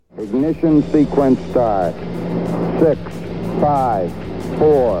Ignition sequence start. 6, 5,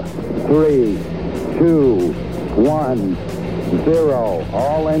 4, 3, 2, 1, 0.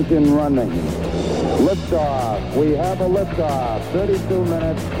 All engine running. Liftoff. We have a liftoff. 32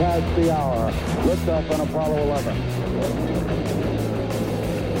 minutes past the hour. Liftoff on Apollo 11.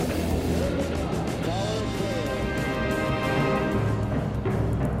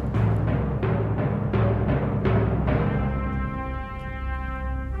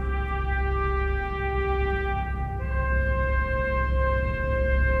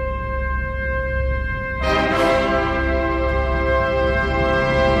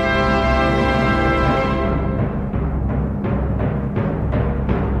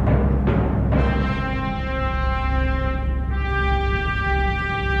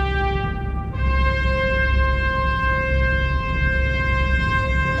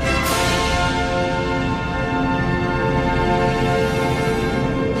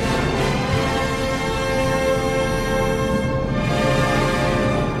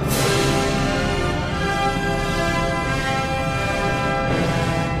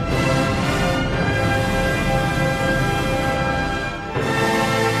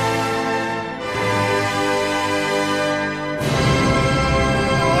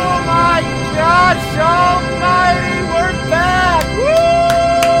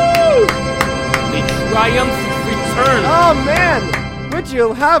 Oh man, would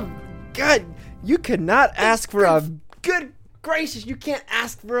you have God? You could not ask for a good gracious. You can't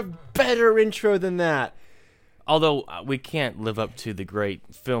ask for a better intro than that. Although we can't live up to the great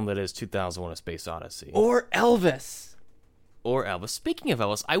film that is 2001: A Space Odyssey Or Elvis. Speaking of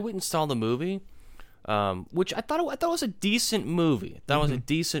Elvis, I went and saw the movie, which I thought was a decent movie.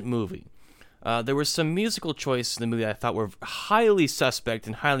 There were some musical choices in the movie I thought were highly suspect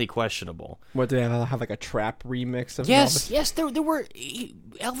and highly questionable. What, did they have like a trap remix of Yes, Elvis? yes, there were.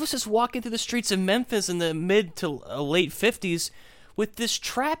 Elvis is walking through the streets of Memphis in the mid to late 50s with this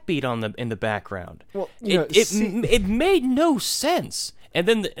trap beat in the background. Well, it made no sense. And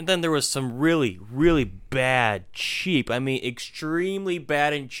then there was some really, really bad, cheap, extremely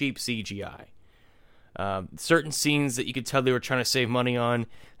bad and cheap CGI. Certain scenes that you could tell they were trying to save money on,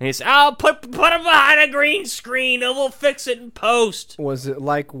 and he said, "I'll put them behind a green screen, and we'll fix it in post." Was it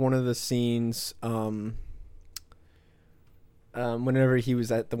like one of the scenes, whenever he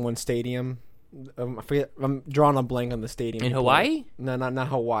was at the one stadium? I forget. I'm drawing a blank on the stadium. In Hawaii? No, not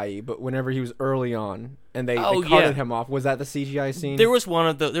Hawaii, but whenever he was early on, and they Oh, carted yeah. him off. Was that the CGI scene? There was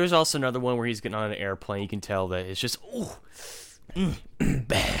there was also another one where he's getting on an airplane. You can tell that it's just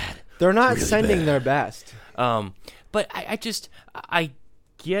bad. They're not really sending bad. their best. But I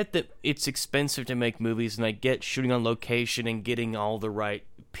get that it's expensive to make movies, and I get shooting on location and getting all the right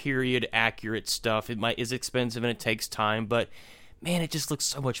period accurate stuff. It is expensive and it takes time, but man, it just looks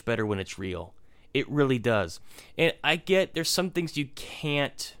so much better when it's real. It really does. And I get there's some things you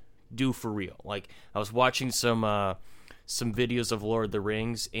can't do for real. Like I was watching some videos of Lord of the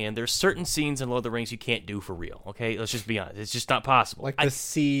Rings, and there's certain scenes in Lord of the Rings you can't do for real. Okay, let's just be honest; it's just not possible. Like the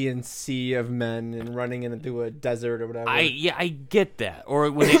sea of men and running into a desert or whatever. I get that.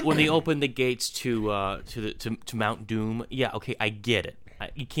 Or when they open the gates to Mount Doom. Yeah, okay, I get it.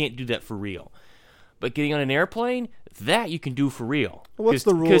 You can't do that for real. But getting on an airplane, that you can do for real. What's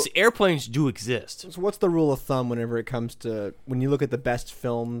the rule? Because airplanes do exist. So what's the rule of thumb whenever it comes to when you look at the best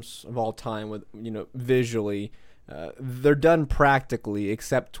films of all time with visually? They're done practically,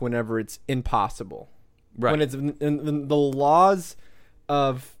 except whenever it's impossible. Right. When it's in the laws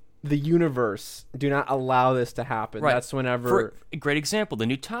of the universe do not allow this to happen. Right. That's whenever. For a great example, the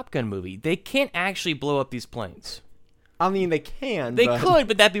new Top Gun movie. They can't actually blow up these planes. I mean, they can. They could,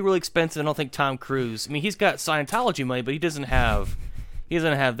 but that'd be really expensive. I don't think Tom Cruise. I mean, he's got Scientology money, but he doesn't have. He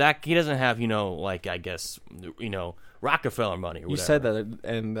doesn't have that. He doesn't have Rockefeller money or whatever. You said that,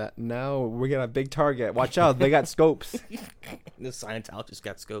 and that now we got a big target. Watch out, they got scopes. The Scientologists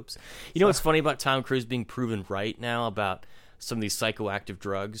got scopes. You know what's funny about Tom Cruise being proven right now about some of these psychoactive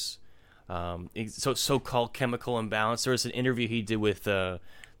drugs? So-called chemical imbalance. There was an interview he did with the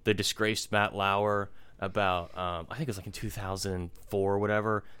disgraced Matt Lauer about, I think it was like in 2004 or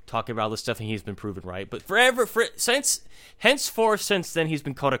whatever, talking about all this stuff, and he's been proven right. But henceforth, since then, he's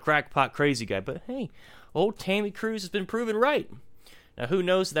been called a crackpot crazy guy. But hey, old Tammy Cruise has been proven right. Now, who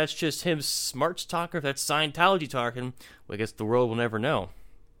knows if that's just him smarts talking, or if that's Scientology talking. Well, I guess the world will never know.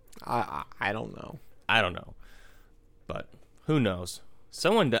 I don't know. I don't know. But who knows?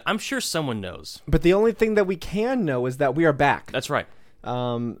 I'm sure someone knows. But the only thing that we can know is that we are back. That's right.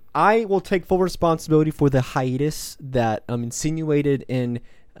 I will take full responsibility for the hiatus that insinuated and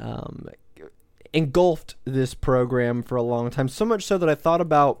engulfed this program for a long time. So much so that I thought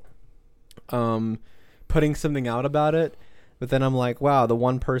about putting something out about it. But then I'm like, wow, the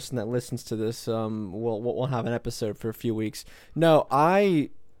one person that listens to this, we'll have an episode for a few weeks. No, I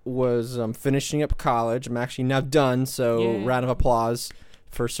was finishing up college. I'm actually now done, so round of applause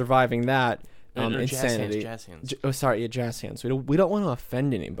for surviving that. Insanity. Jazz hands. Jazz hands. We don't want to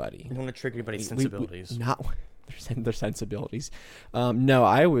offend anybody. We don't want to trigger anybody's sensibilities. Not their sensibilities. No,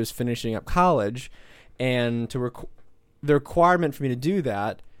 I was finishing up college, and the requirement for me to do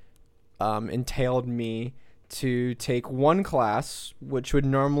that entailed me to take one class, which would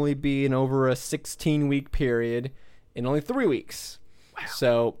normally be in over a 16-week period, in only 3 weeks. Wow.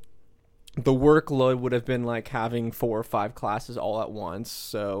 So the workload would have been like having 4 or 5 classes all at once.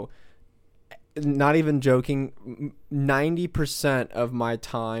 So not even joking, 90% of my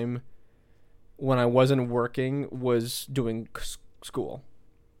time when I wasn't working was doing school.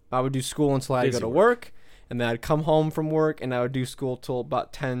 I would do school until I had to go to work. And then I'd come home from work, and I would do school till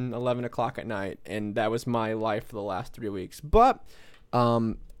about 10, 11 o'clock at night. And that was my life for the last 3 weeks. But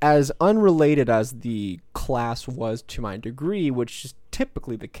as unrelated as the class was to my degree, which is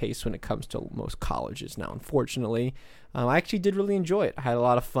typically the case when it comes to most colleges now, unfortunately, I actually did really enjoy it. I had a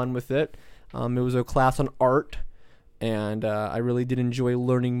lot of fun with it. It was a class on art, and I really did enjoy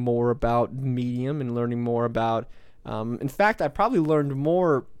learning more about medium and learning more about... in fact, I probably learned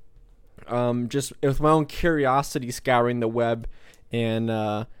more... just with my own curiosity scouring the web and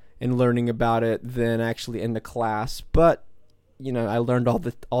learning about it than actually in the class. But I learned all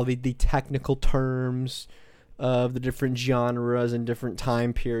the technical terms of the different genres and different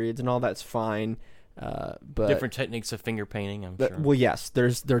time periods, and all that's fine. But different techniques of finger painting, I'm sure. Well, yes,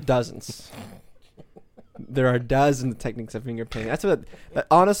 there are dozens. There are dozens of techniques of finger painting. That's what.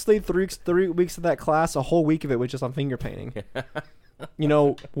 Honestly, 3 weeks of that class, a whole week of it was just on finger painting.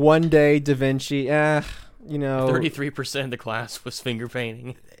 One day Da Vinci, 33% of the class was finger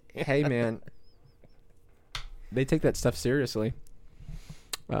painting. Hey, man. They take that stuff seriously.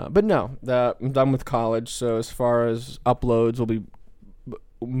 But no, I'm done with college, so as far as uploads will be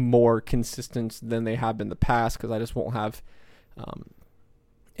more consistent than they have been in the past, because I just won't have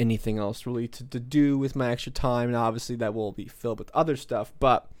anything else really to do with my extra time, and obviously that will be filled with other stuff,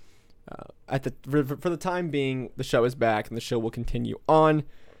 but... for the time being, the show is back and the show will continue on.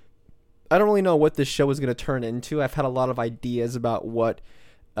 I don't really know what this show is going to turn into. I've had a lot of ideas about what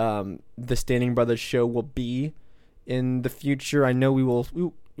the Standing Brothers show will be in the future. I know we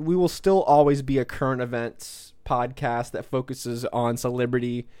will still always be a current events podcast that focuses on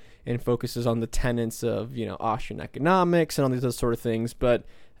celebrity and focuses on the tenets of Austrian economics and all these other sort of things, but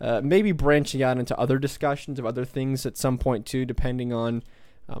maybe branching out into other discussions of other things at some point too, depending on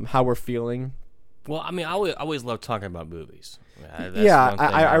how we're feeling. Well, I mean, I always love talking about movies.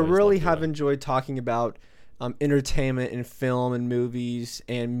 I really have enjoyed talking about entertainment and film and movies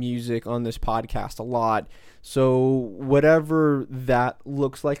and music on this podcast a lot. So whatever that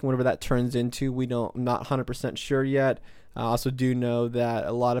looks like and whatever that turns into, I'm not 100% sure yet. I also do know that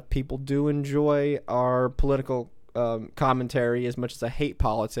a lot of people do enjoy our political commentary as much as I hate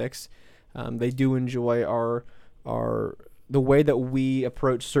politics. They do enjoy the way that we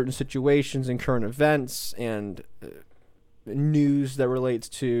approach certain situations and current events and news that relates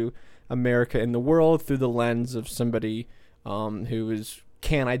to America and the world through the lens of somebody who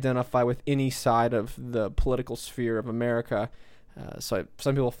can identify with any side of the political sphere of America. So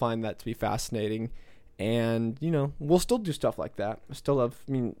some people find that to be fascinating. And, we'll still do stuff like that.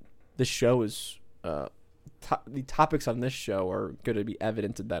 The show is... the topics on this show are going to be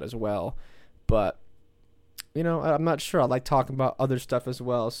evident of that as well. But... I'm not sure. I like talking about other stuff as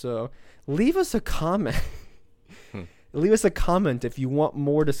well. So leave us a comment. Leave us a comment if you want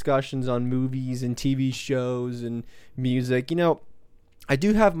more discussions on movies and TV shows and music. I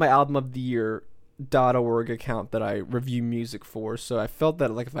do have my album of the year.org account that I review music for. So I felt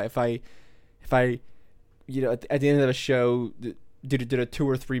that like if I at the end of a show did a 2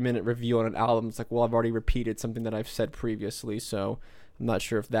 or 3 minute review on an album, it's like, well, I've already repeated something that I've said previously. So I'm not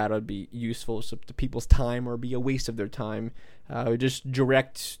sure if that would be useful to people's time or be a waste of their time. I would just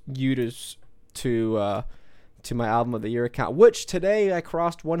direct you to my album of the year account, which today I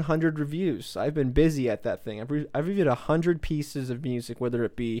crossed 100 reviews. I've been busy at that thing. I've reviewed 100 pieces of music, whether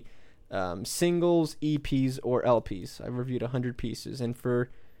it be singles, EPs, or LPs. I've reviewed 100 pieces, and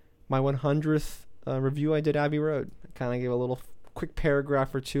for my 100th review, I did Abbey Road. I kind of gave a little quick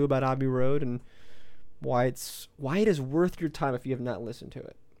paragraph or two about Abbey Road and why it is worth your time if you have not listened to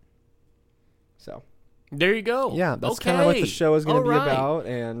it. So there you go. Yeah, that's kind of what the show is going to be about.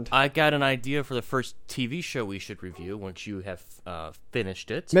 And I got an idea for the first TV show we should review once you have finished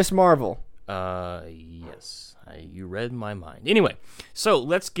it. Miss Marvel. Yes. You read my mind. Anyway, so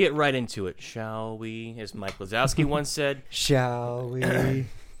let's get right into it, shall we? As Mike Wazowski once said. Shall we?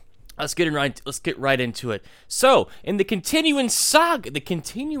 Let's get right into it. So, in the continuing saga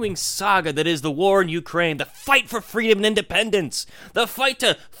that is the war in Ukraine, the fight for freedom and independence, the fight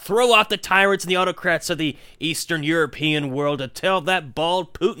to throw out the tyrants and the autocrats of the Eastern European world, to tell that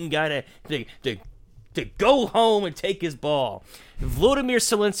bald Putin guy to go home and take his ball. Volodymyr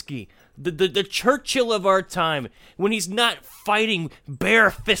Zelensky, the Churchill of our time, when he's not fighting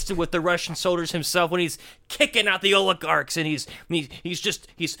bare-fisted with the Russian soldiers himself, when he's kicking out the oligarchs and he's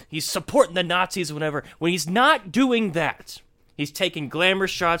supporting the Nazis or whatever, when he's not doing that, he's taking glamour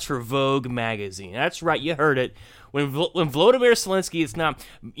shots for Vogue magazine. That's right, you heard it. When Volodymyr Zelensky is not,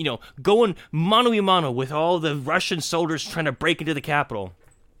 going mano a mano with all the Russian soldiers trying to break into the capital,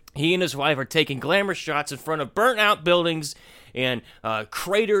 he and his wife are taking glamour shots in front of burnt-out buildings and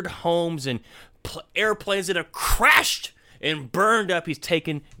cratered homes and airplanes that have crashed and burned up. He's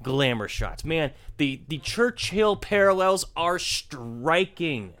taking glamour shots. Man, the Churchill parallels are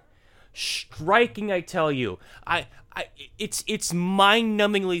striking. Striking, I tell you. It's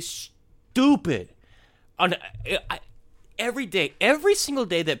mind-numbingly stupid. Every single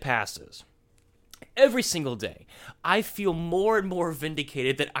day that passes, every single day, I feel more and more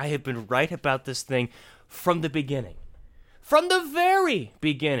vindicated that I have been right about this thing from the beginning. From the very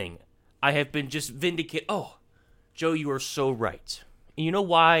beginning, I have been just vindicated. Oh, Joe, you are so right. And you know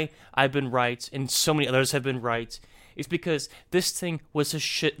why I've been right, and so many others have been right? It's because this thing was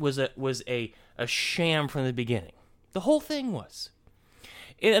a sham from the beginning. The whole thing was.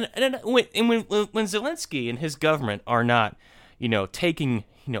 And when Zelensky and his government are not, taking,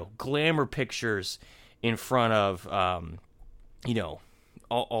 glamour pictures in front of,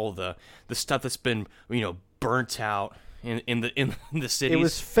 all the stuff that's been, burnt out in the cities. It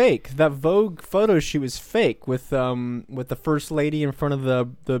was fake. That Vogue photo shoot was fake with the first lady in front of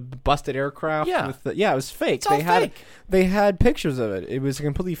the busted aircraft. Yeah, it was fake. It's all fake. They had pictures of it. It was a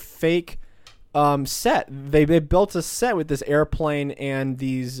completely fake set. They built a set with this airplane and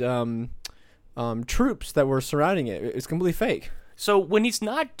these troops that were surrounding it. It's completely fake. So when he's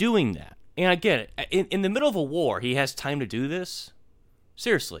not doing that, and again, in the middle of a war, he has time to do this.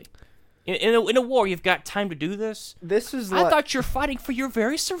 Seriously. In a war, you've got time to do this? I thought you're fighting for your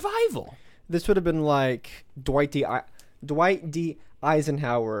very survival. This would have been like Dwight D.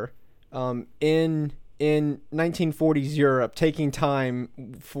 Eisenhower in 1940s Europe taking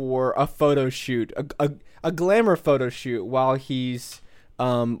time for a photo shoot, a glamour photo shoot while he's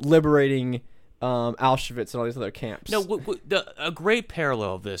liberating Auschwitz and all these other camps. No, a great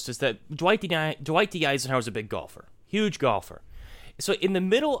parallel of this is that Dwight D. Eisenhower's a big golfer, huge golfer. So in the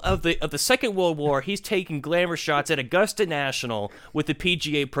middle of the Second World War, he's taking glamour shots at Augusta National with the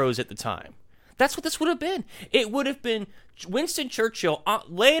PGA pros at the time. That's what this would have been. It would have been Winston Churchill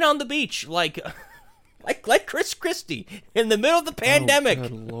laying on the beach like Chris Christie in the middle of the pandemic. Oh,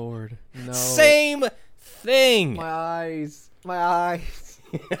 good Lord. No. Same thing. My eyes.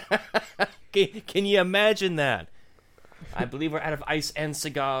 Can you imagine that? I believe we're out of ice and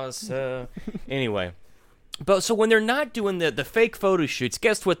cigars. Anyway. But so when they're not doing the fake photo shoots,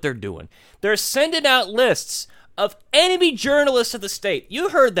 guess what they're doing? They're sending out lists of enemy journalists of the state. You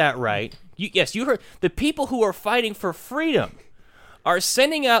heard that right. Yes, you heard. The people who are fighting for freedom are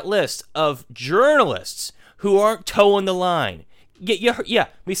sending out lists of journalists who aren't towing the line. Yeah,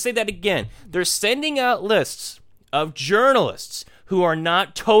 let me say that again. They're sending out lists of journalists who are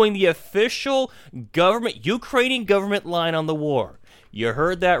not towing the official Ukrainian government line on the war. You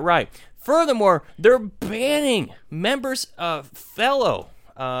heard that right. Furthermore, they're banning fellow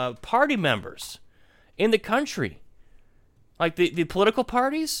party members in the country. Like the political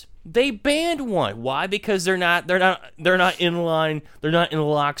parties, they banned one. Why? Because they're not in line, they're not in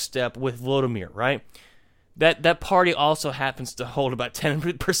lockstep with Volodymyr, right? That party also happens to hold about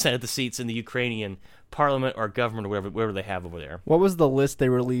 10% of the seats in the Ukrainian parliament or government or wherever they have over there. What was the list they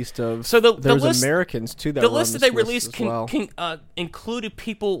released of? So there was Americans too. The list that they released included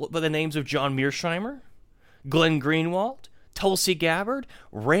people by the names of John Mearsheimer, Glenn Greenwald, Tulsi Gabbard,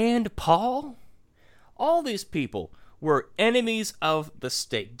 Rand Paul. All these people were enemies of the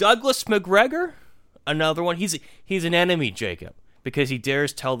state. Douglas McGregor, another one. He's an enemy, Jacob, because he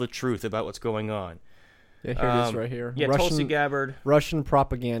dares tell the truth about what's going on. Yeah, here it is right here. Yeah, Tulsi Gabbard. Russian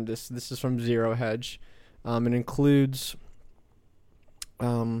propagandist. This is from Zero Hedge. It includes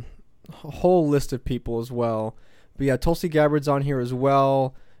a whole list of people as well. But yeah, Tulsi Gabbard's on here as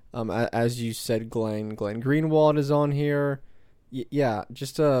well. As you said, Glenn Greenwald is on here. You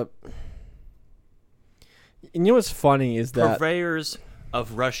know what's funny is that purveyors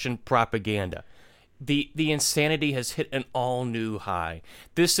of Russian propaganda. The insanity has hit an all-new high.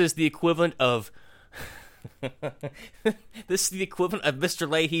 This is the equivalent of... this is the equivalent of Mr.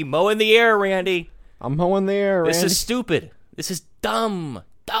 Leahy mowing the air, Randy. I'm mowing the air, Randy. This is stupid. This is dumb.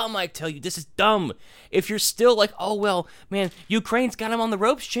 Dumb, I tell you. This is dumb. If you're still like, oh, well, man, Ukraine's got him on the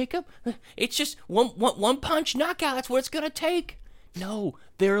ropes, Jacob. It's just one punch knockout. That's what it's going to take. No,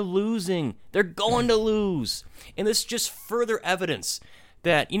 they're losing. They're going to lose. And this is just further evidence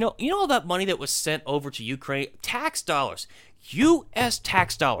that, you know all that money that was sent over to Ukraine? Tax dollars. U.S.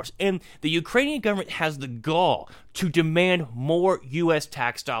 tax dollars. And the Ukrainian government has the gall to demand more U.S.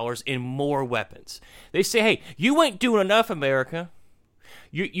 tax dollars and more weapons. They say, hey, you ain't doing enough, America.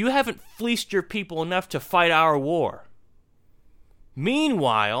 You haven't fleeced your people enough to fight our war.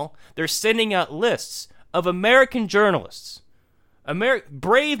 Meanwhile, they're sending out lists of American journalists,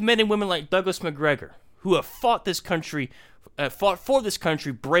 brave men and women like Douglas McGregor, who have fought for this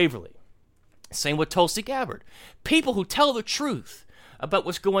country bravely. Same with Tulsi Gabbard. People who tell the truth about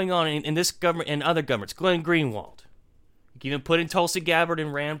what's going on in this government and other governments. Glenn Greenwald. You can even put in Tulsi Gabbard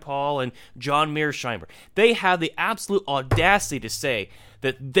and Rand Paul and John Mearsheimer. They have the absolute audacity to say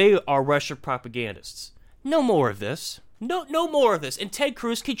that they are Russia propagandists. No more of this. No more of this. And Ted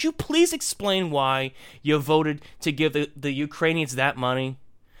Cruz, could you please explain why you voted to give the Ukrainians that money?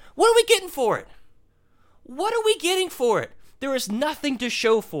 What are we getting for it? What are we getting for it? There is nothing to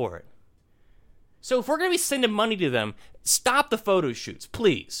show for it. So if we're going to be sending money to them, stop the photo shoots,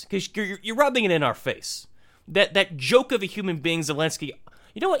 please, because you're rubbing it in our face. That joke of a human being, Zelensky.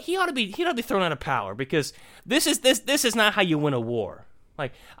 You know what? He ought to be thrown out of power, because this is not how you win a war.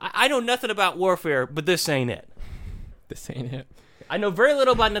 Like, I know nothing about warfare, but this ain't it. This ain't it. I know very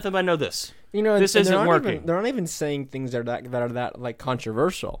little about nothing, but I know this. You know, this isn't working. They're not even saying things that are that like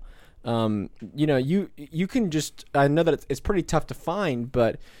controversial. You know, you can just, I know that it's pretty tough to find,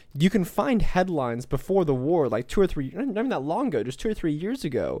 but you can find headlines before the war, like 2 or 3, not even that long ago, just 2 or 3 years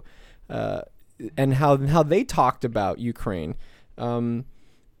ago, and how they talked about Ukraine.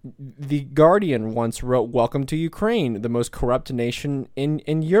 The Guardian once wrote, "Welcome to Ukraine, the most corrupt nation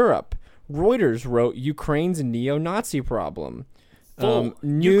in Europe." Reuters wrote, "Ukraine's neo-Nazi problem."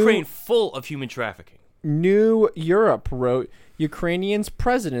 Ukraine full of human trafficking. New Europe wrote, "Ukrainians'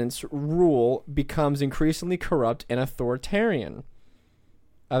 president's rule becomes increasingly corrupt and authoritarian."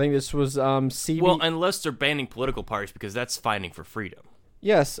 I think this was CB. Well, unless they're banning political parties, because that's fighting for freedom.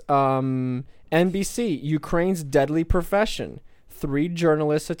 Yes, NBC, "Ukraine's deadly profession. 3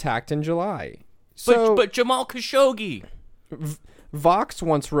 journalists attacked in July." So, but Jamal Khashoggi. Vox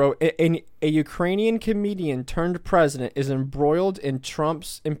once wrote, a Ukrainian comedian turned president is embroiled in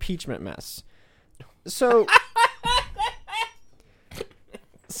Trump's impeachment mess. So,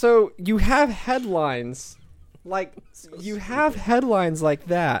 so you have headlines like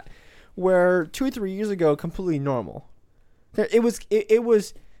that, where 2 or 3 years ago, completely normal. It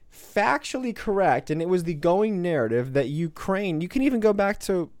was factually correct, and it was the going narrative that Ukraine. You can even go back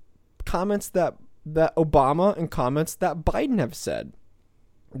to comments that Obama and comments that Biden have said,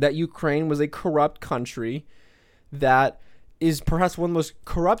 that Ukraine was a corrupt country that is perhaps one of the most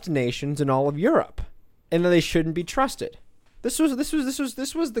corrupt nations in all of Europe, and that they shouldn't be trusted. This was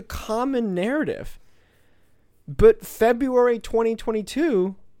the common narrative. But February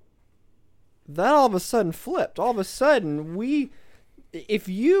 2022, that all of a sudden flipped. All of a sudden,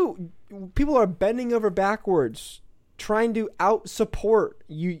 people are bending over backwards trying to outsupport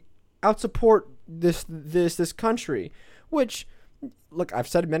this country, which, look, I've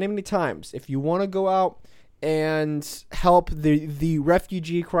said many times, if you want to go out and help the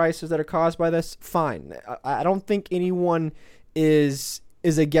refugee crisis that are caused by this, fine. I don't think anyone is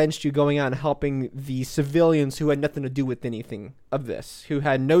against you going out and helping the civilians who had nothing to do with anything of this, who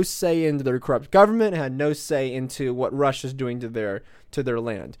had no say into their corrupt government, had no say into what Russia's doing to their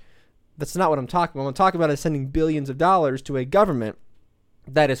land. That's not what I'm talking about. What I'm talking about is sending billions of dollars to a government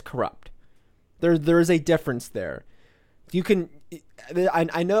that is corrupt. There is a difference there. You can,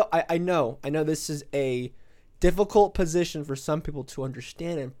 I know this is a difficult position for some people to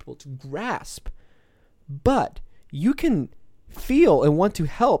understand and people to grasp, but you can feel and want to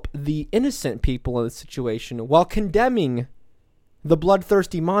help the innocent people in the situation while condemning the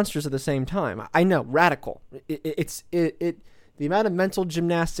bloodthirsty monsters at the same time. I know, radical. The amount of mental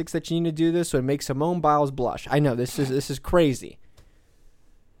gymnastics that you need to do this would make Simone Biles blush. I know this is crazy.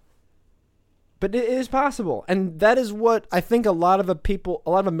 But it is possible, and that is what I think a lot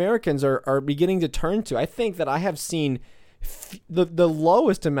of Americans are beginning to turn to. I think that I have seen the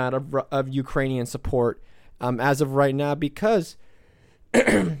lowest amount of Ukrainian support as of right now because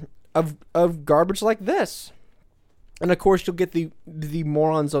of garbage like this. And of course, you'll get the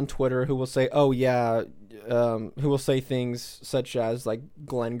morons on Twitter who will say, "Oh yeah," who will say things such as like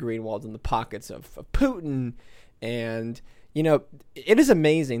Glenn Greenwald's in the pockets of Putin, and it is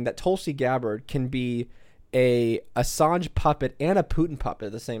amazing that Tulsi Gabbard can be a Assange puppet and a Putin puppet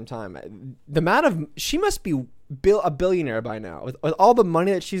at the same time. The amount of she must be a billionaire by now with all the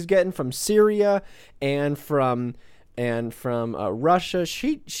money that she's getting from Syria and from Russia.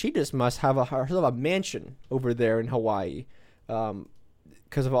 She just must have a mansion over there in Hawaii,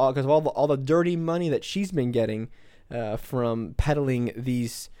 because of all the dirty money that she's been getting from peddling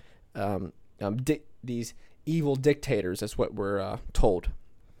these evil dictators. That's what we're told.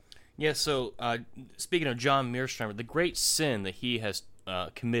 Yeah. So speaking of John Mearsheimer, the great sin that he has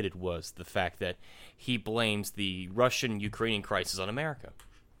committed was the fact that he blames the Russian-Ukrainian crisis on America.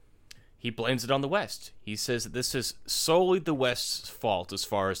 He blames it on the West. He says that this is solely the West's fault as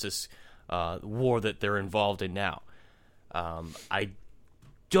far as this war that they're involved in now. I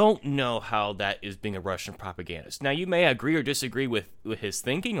don't know how that is being a Russian propagandist. Now, you may agree or disagree with his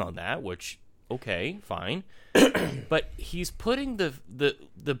thinking on that, which, okay, fine. But he's putting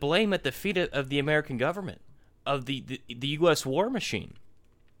the blame at the feet of the American government, of the U.S. war machine.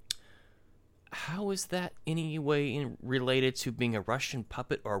 How is that any way related to being a Russian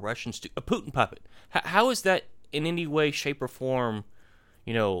puppet or a Putin puppet? How is that in any way, shape, or form,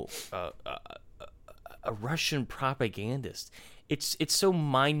 a Russian propagandist? It's so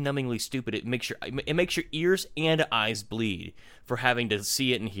mind-numbingly stupid. It makes your ears and eyes bleed for having to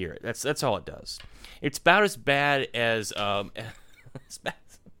see it and hear it. That's all it does. It's about as bad as it's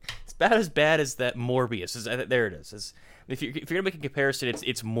about as bad as that Morbius. There it is. If you're gonna make a comparison,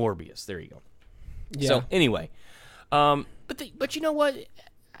 it's Morbius. There you go. Yeah. So anyway, but you know what?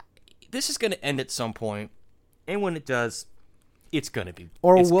 This is going to end at some point, and when it does, it's going to be.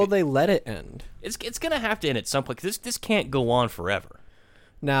 Or will they let it end? It's going to have to end at some point, because this can't go on forever.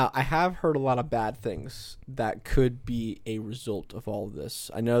 Now, I have heard a lot of bad things that could be a result of all of this.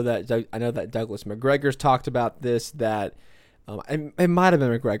 I know that Douglas McGregor's talked about this. That it might have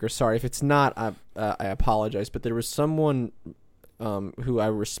been McGregor. Sorry if it's not. I apologize. But there was someone who I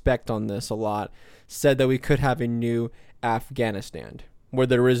respect on this a lot, said that we could have a new Afghanistan where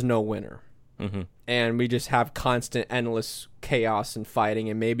there is no winner. Mm-hmm. And we just have constant, endless chaos and fighting.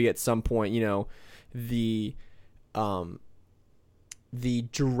 And maybe at some point, the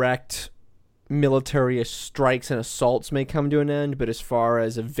direct military strikes and assaults may come to an end. But as far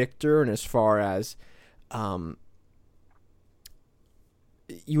as a victor and as far as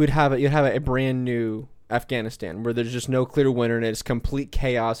you would have a brand new Afghanistan where there's just no clear winner and it's complete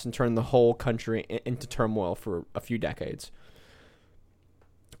chaos and turn the whole country into turmoil for a few decades.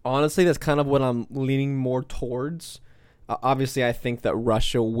 Honestly, that's kind of what I'm leaning more towards. Obviously, I think that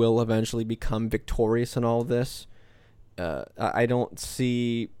Russia will eventually become victorious in all this. I don't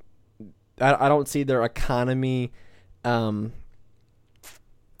see their economy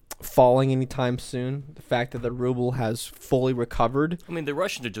falling anytime soon. The fact that the ruble has fully recovered. I mean, the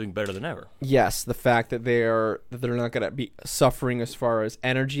Russians are doing better than ever. Yes, the fact that they're not going to be suffering as far as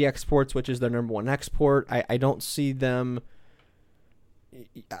energy exports, which is their number one export. I don't see them.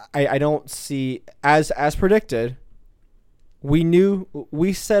 I don't see, as predicted.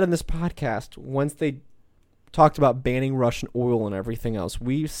 We said in this podcast, once they talked about banning Russian oil and everything else,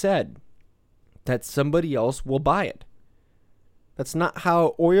 we said that somebody else will buy it. That's not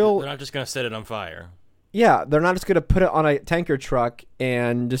how oil... They're not just going to set it on fire. Yeah, they're not just going to put it on a tanker truck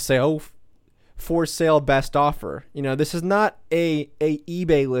and just say, for sale, best offer. This is not a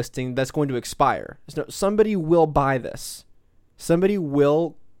eBay listing that's going to expire. Somebody will buy this. Somebody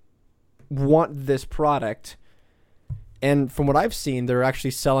will want this product. And from what I've seen, they're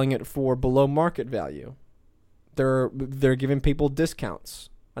actually selling it for below market value. They're giving people discounts.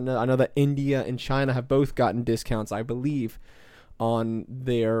 I know that India and China have both gotten discounts, I believe, on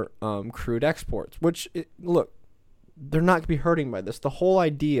their crude exports, which, look, they're not going to be hurting by this. The whole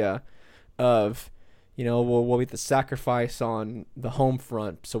idea of, we'll have to sacrifice on the home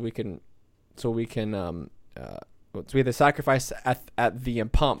front so we have to sacrifice at the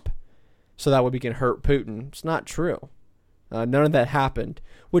pump so that way we can hurt Putin. It's not true. None of that happened,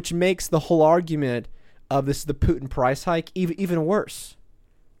 which makes the whole argument of this is the Putin price hike even worse.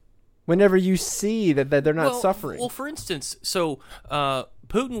 Whenever you see that they're not suffering. Well, for instance, so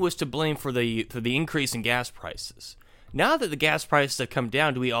Putin was to blame for the increase in gas prices. Now that the gas prices have come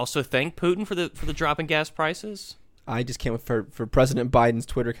down, do we also thank Putin for the drop in gas prices? I just can't wait for President Biden's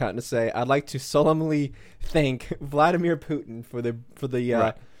Twitter account to say, "I'd like to solemnly thank Vladimir Putin for the."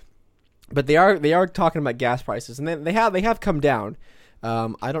 Right. But they are talking about gas prices, and they have come down.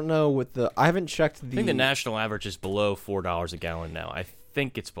 I don't know what I haven't checked the. I think the national average is below $4 a gallon now. I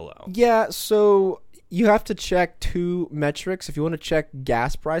think it's below. Yeah, so you have to check two metrics. If you want to check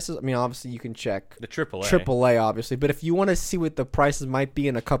gas prices, I mean, obviously you can check The AAA. AAA, obviously. But if you want to see what the prices might be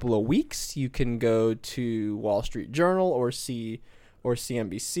in a couple of weeks, you can go to Wall Street Journal or CNBC,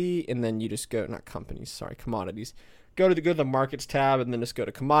 and then you just go, not companies, sorry, commodities. Go to the markets tab, and then just go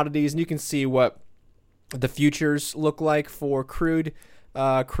to commodities, and you can see what the futures look like for crude.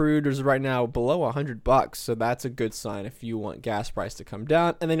 Crude is right now below $100, so that's a good sign if you want gas price to come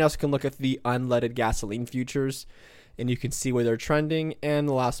down. And then you also can look at the unleaded gasoline futures, and you can see where they're trending. And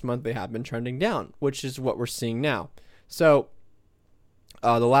the last month they have been trending down, which is what we're seeing now. So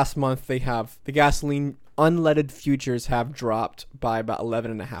the last month they have the gasoline unleaded futures have dropped by about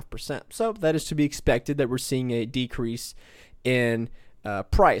 11.5%. So that is to be expected that we're seeing a decrease in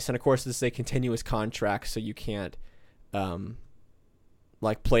price. And of course, this is a continuous contract, so you can't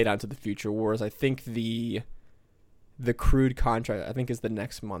play it out to the future. Whereas I think the crude contract, I think, is the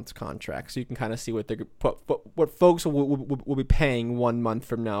next month's contract. So you can kind of see what folks will be paying 1 month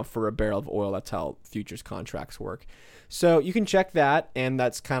from now for a barrel of oil. That's how futures contracts work. So you can check that, and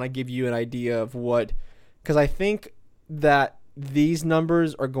that's kind of give you an idea of what, because I think that these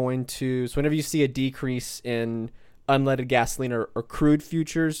numbers are going to, so whenever you see a decrease in unleaded gasoline or crude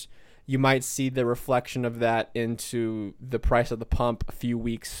futures, you might see the reflection of that into the price of the pump a few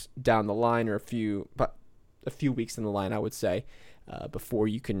weeks down the line, or a few weeks in the line, I would say, before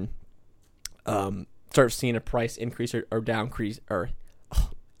you can start seeing a price increase or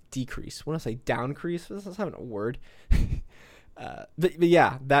decrease. When I say downcrease, this is having a word. But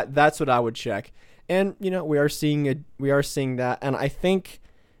yeah, that's what I would check. And we are seeing that, and I think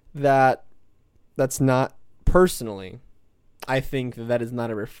that's not personally. I think that is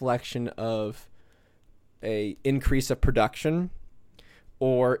not a reflection of a increase of production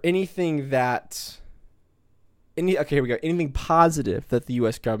or anything anything positive that the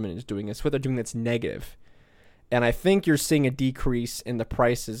U.S. government is doing. It's what they're doing that's negative. And I think you're seeing a decrease in the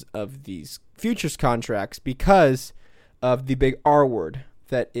prices of these futures contracts because of the big R word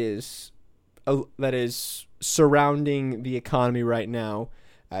that is surrounding the economy right now.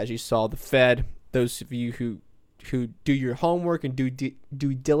 As you saw, the Fed, those of you who do your homework and do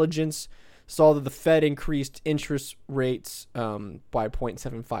due diligence, saw that the Fed increased interest rates by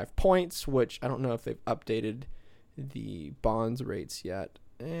 0.75 points, which I don't know if they've updated the bonds rates yet,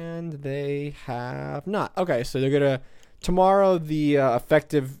 and they have not. Okay, so they're gonna tomorrow. The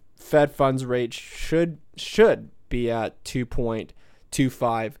effective Fed funds rate should be at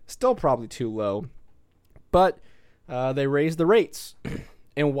 2.25. Still probably too low, but they raised the rates.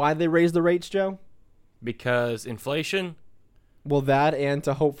 And why they raised the rates, Joe? Because inflation? Well, that, and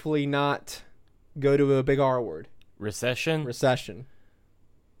to hopefully not go to a big R word. Recession.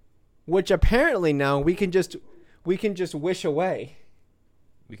 Which apparently now we can just wish away.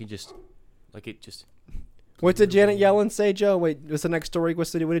 We can just, What did Janet Yellen say, Joe? Wait, what's the next story?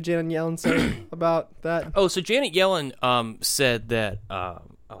 What did Janet Yellen say about that? Oh, so Janet Yellen said that, I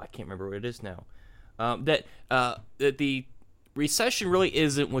can't remember what it is now, that the recession really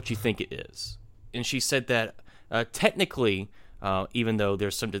isn't what you think it is. And she said that technically, even though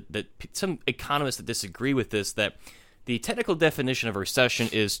there's some economists that disagree with this, that the technical definition of a recession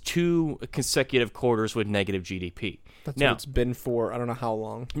is 2 consecutive quarters with negative GDP. That's what it's been for I don't know how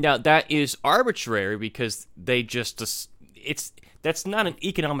long. Now, that is arbitrary because that's not an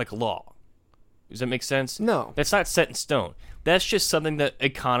economic law. Does that make sense? No. That's not set in stone. That's just something that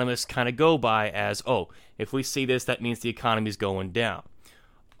economists kind of go by as, if we see this, that means the economy is going down.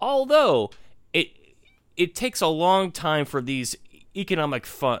 Although it takes a long time for these economic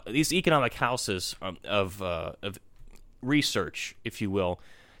houses of research, if you will,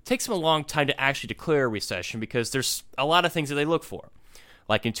 it takes them a long time to actually declare a recession because there's a lot of things that they look for.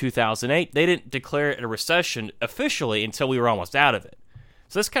 Like in 2008, they didn't declare it a recession officially until we were almost out of it.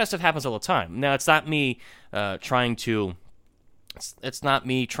 So this kind of stuff happens all the time. Now, it's not me trying to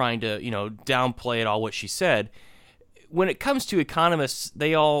downplay it all what she said. When it comes to economists,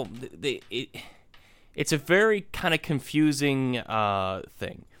 it's a very kind of confusing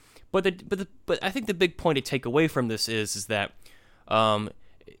thing. But I think the big point to take away from this is that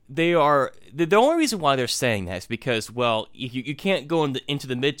they are the only reason why they're saying that is because, well, you can't go into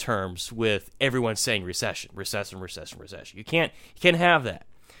the midterms with everyone saying recession. You can't have that.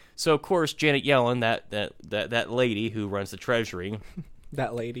 So of course Janet Yellen, that lady who runs the Treasury,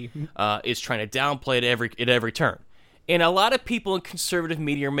 that lady is trying to downplay it at every turn. And a lot of people in conservative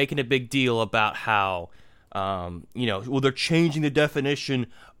media are making a big deal about how, they're changing the definition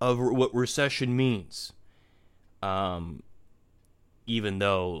of what recession means. even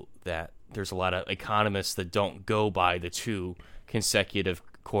though that there's a lot of economists that don't go by the 2 consecutive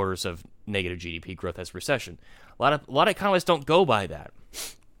quarters of negative GDP growth as recession. A lot of economists don't go by that.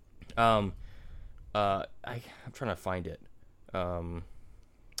 I'm trying to find it. Ryan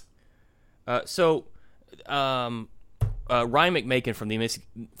McMakin from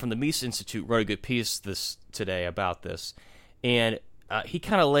the Mises Institute wrote a good piece today about this, and he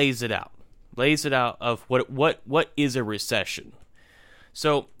kind of lays it out of what is a recession.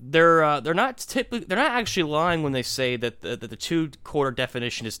 So they're not actually lying when they say that the 2-quarter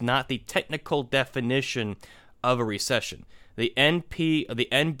definition is not the technical definition of a recession. The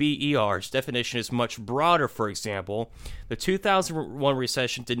NBER's definition is much broader. For example, the 2001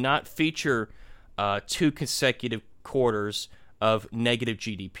 recession did not feature 2 consecutive quarters of negative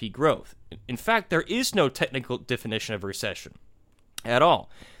GDP growth. In fact, there is no technical definition of a recession at all.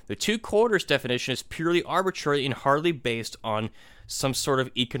 The 2 quarters definition is purely arbitrary and hardly based on some sort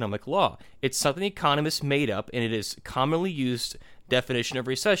of economic law. It's something economists made up, and it is commonly used definition of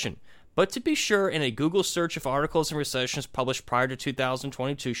recession. But to be sure, in a Google search of articles on recessions published prior to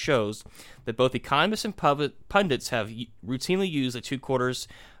 2022 shows that both economists and pundits have routinely used the 2 quarters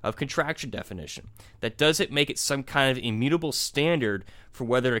of contraction definition. That doesn't make it some kind of immutable standard for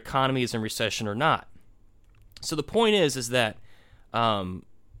whether an economy is in recession or not. So the point is that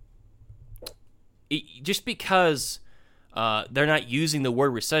just because they're not using the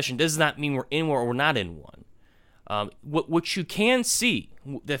word recession does not mean we're in one or we're not in one. What you can see,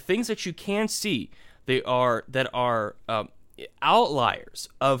 the things that you can see, that are outliers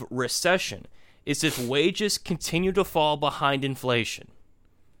of recession, is if wages continue to fall behind inflation,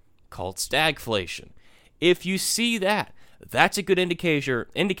 called stagflation. If you see that, that's a good indicator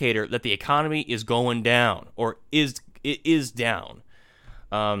that the economy is going down or is down.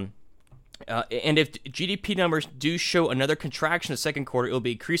 And if GDP numbers do show another contraction in the second quarter, it will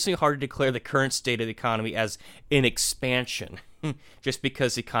be increasingly hard to declare the current state of the economy as in expansion, just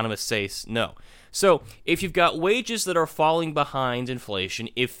because economists say no. So if you've got wages that are falling behind inflation,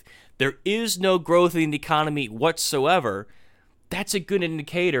 if there is no growth in the economy whatsoever, that's a good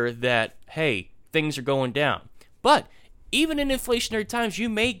indicator that, hey, things are going down. But even in inflationary times, you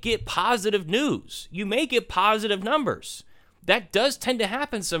may get positive news. You may get positive numbers. That does tend to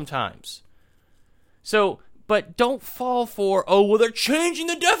happen sometimes. So, but don't fall for, they're changing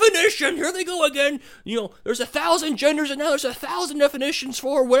the definition. Here they go again. There's 1,000 genders and now there's 1,000 definitions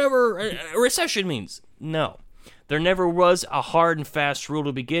for whatever a recession means. No, there never was a hard and fast rule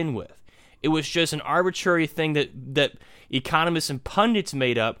to begin with. It was just an arbitrary thing that economists and pundits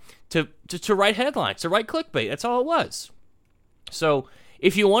made up to write headlines, to write clickbait. That's all it was. So,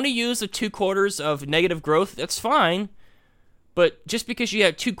 if you want to use the 2 quarters of negative growth, that's fine. But just because you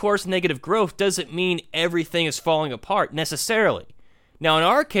have 2 quarters of negative growth doesn't mean everything is falling apart necessarily. Now, in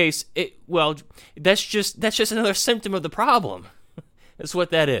our case, that's just another symptom of the problem. That's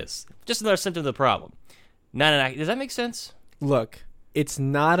what that is. Just another symptom of the problem. Does that make sense? Look, it's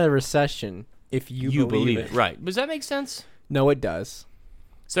not a recession if you believe it. Right. Does that make sense? No, it does.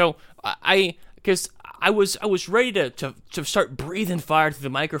 So because I was ready to start breathing fire through the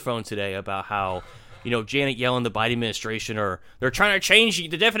microphone today about how, Janet Yellen, the Biden administration, they're trying to change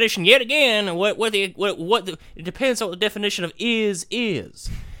the definition yet again. It depends on what the definition of is.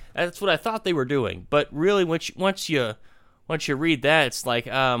 That's what I thought they were doing. But really, once you read that, it's like,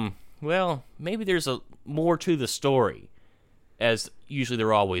 maybe there's more to the story, as usually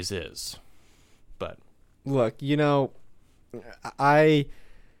there always is. But look, I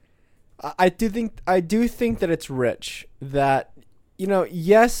do think that it's rich that,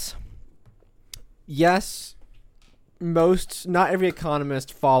 yes, not every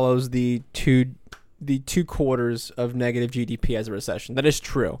economist follows the two quarters of negative GDP as a recession. That is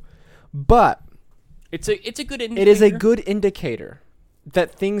true. But it's a good indicator. It is a good indicator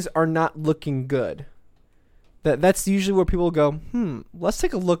that things are not looking good. That's usually where people go, let's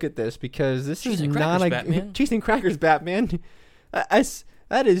take a look at this, because this is not a cheese and crackers, Batman.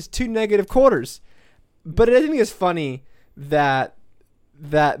 That is 2 negative quarters. But I think it's funny that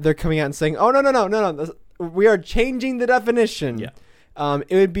they're coming out and saying, "Oh no, we are changing the definition." Yeah.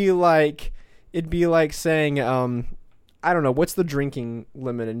 It'd be like saying, I don't know, what's the drinking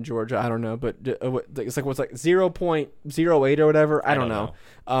limit in Georgia? I don't know, but it's like 0.08 or whatever. I don't know.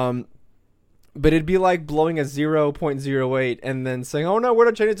 But it'd be like blowing a 0.08 and then saying, "Oh no, we're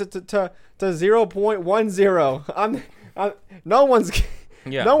gonna change it to 0.10." No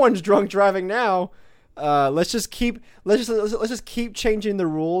one's drunk driving now. Let's just keep changing the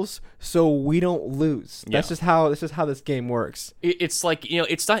rules so we don't lose. That's just how this game works. It's like,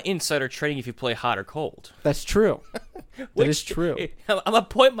 it's not insider trading if you play hot or cold. That's true. That is true. I'm gonna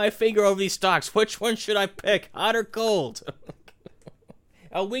point my finger over these stocks. Which one should I pick, hot or cold?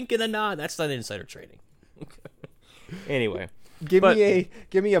 A wink and a nod. That's not insider trading. Anyway, Give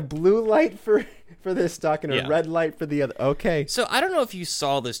me a blue light for this stock and a Yeah. red light for the other. Okay. So I don't know if you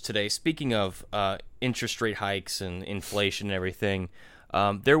saw this today. Speaking of interest rate hikes and inflation and everything,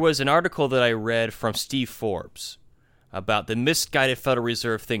 there was an article that I read from Steve Forbes about the misguided Federal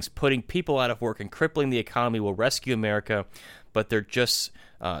Reserve thinks putting people out of work and crippling the economy will rescue America, but they're just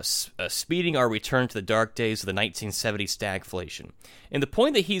speeding our return to the dark days of the 1970s stagflation. And the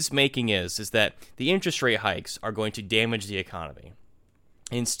point that he's making is that the interest rate hikes are going to damage the economy.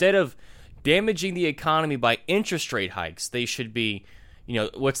 Instead of damaging the economy by interest rate hikes, they should be,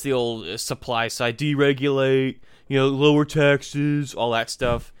 what's the old supply side? Deregulate, lower taxes, all that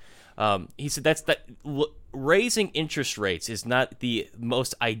stuff. He said raising interest rates is not the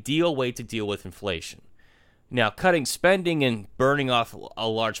most ideal way to deal with inflation. Now, cutting spending and burning off a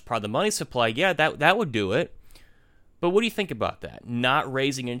large part of the money supply, yeah, that would do it. But what do you think about that? Not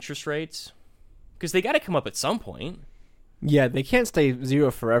raising interest rates? Because they got to come up at some point. Yeah, they can't stay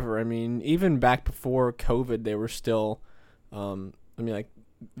zero forever. I mean, even back before COVID, they were still,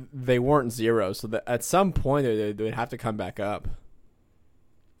 they weren't zero. So that at some point, they would have to come back up.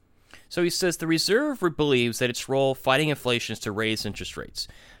 So he says the Reserve believes that its role fighting inflation is to raise interest rates,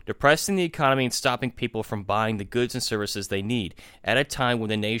 depressing the economy and stopping people from buying the goods and services they need at a time when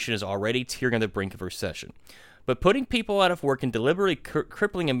the nation is already teetering on the brink of recession. But putting people out of work and deliberately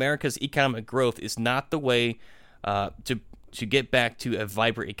crippling America's economic growth is not the way to get back to a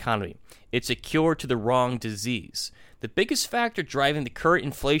vibrant economy. It's a cure to the wrong disease. The biggest factor driving the current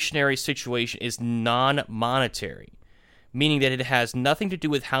inflationary situation is non-monetary, meaning that it has nothing to do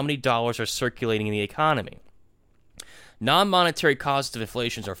with how many dollars are circulating in the economy. Non-monetary causes of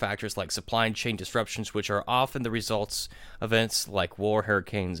inflation are factors like supply chain disruptions, which are often the results of events like war,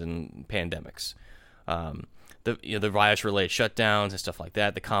 hurricanes, and pandemics. The virus-related shutdowns and stuff like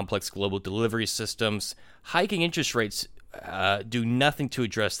that, the complex global delivery systems. Hiking interest rates do nothing to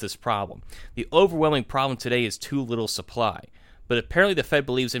address this problem. The overwhelming problem today is too little supply, but apparently the Fed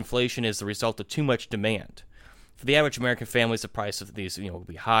believes inflation is the result of too much demand. For the average American family, the price of these will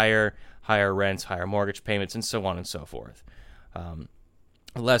be higher rents, higher mortgage payments, and so on and so forth.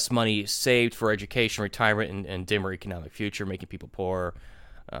 Less money saved for education, retirement, and dimmer economic future, making people poorer.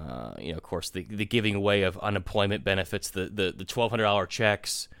 Of course, the giving away of unemployment benefits, the $1,200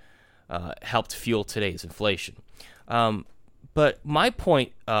 checks helped fuel today's inflation. But my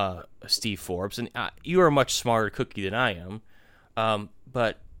point, Steve Forbes, and you are a much smarter cookie than I am,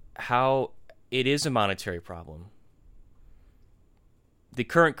 but how it is a monetary problem. The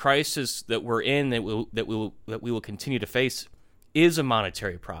current crisis that we're in, that we will continue to face, is a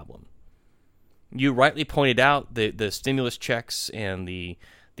monetary problem. You rightly pointed out the stimulus checks and the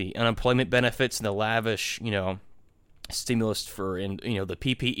unemployment benefits and the lavish, stimulus for the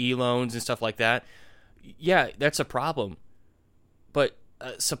PPE loans and stuff like that. Yeah, that's a problem. But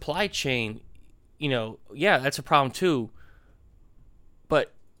supply chain, that's a problem too.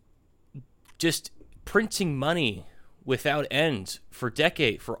 But just printing money without end for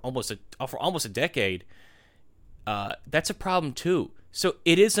almost a decade, that's a problem too. So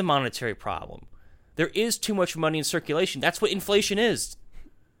it is a monetary problem. There is too much money in circulation. That's what inflation is.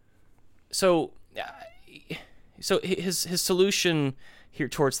 So his solution here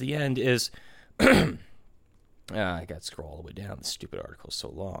towards the end is, I got to scroll all the way down. This stupid article is so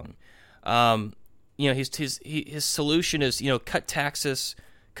long. His solution is cut taxes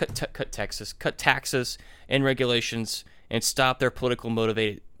and regulations, and stop their politically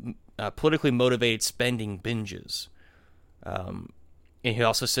motivated spending binges. And he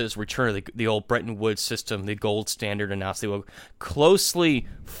also says return to the old Bretton Woods system, the gold standard, announced they will closely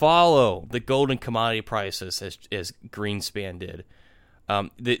follow the gold and commodity prices as Greenspan did.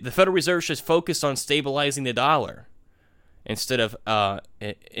 The Federal Reserve should focus on stabilizing the dollar instead of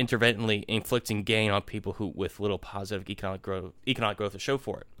intervently inflicting gain on people with little positive economic growth to show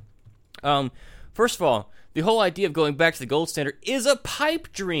for it. First of all, the whole idea of going back to the gold standard is a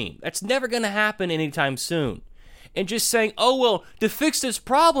pipe dream. That's never going to happen anytime soon. And just saying, to fix this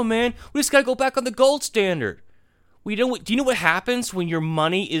problem, man, we just got to go back on the gold standard. Do you know what happens when your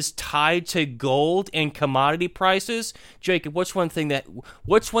money is tied to gold and commodity prices? Jacob, what's one thing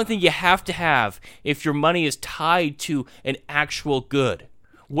you have to have if your money is tied to an actual good?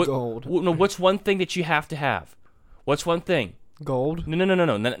 Gold. No, what's one thing that you have to have? What's one thing? Gold?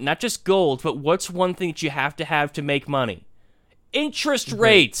 No. Not just gold, but what's one thing that you have to make money? Interest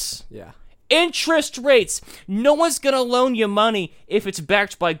rates. Yeah. Interest rates. No one's going to loan you money if it's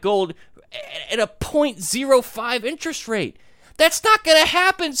backed by gold at a 0.05 interest rate. That's not going to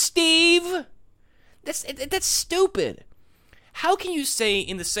happen, Steve. That's stupid. How can you say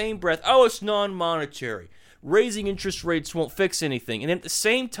in the same breath, oh, it's non-monetary, raising interest rates won't fix anything, and then at the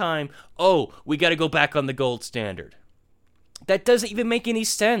same time, oh, we got to go back on the gold standard? That doesn't even make any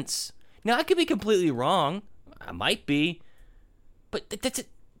sense. Now, I could be completely wrong. I might be. But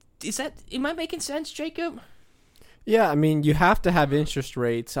am I making sense, Jacob? Yeah, I mean, you have to have interest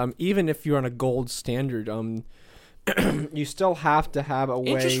rates. Even if you're on a gold standard, you still have to have a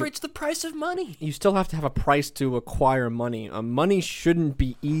way. Interest rate's the price of money. You still have to have a price to acquire money. Money shouldn't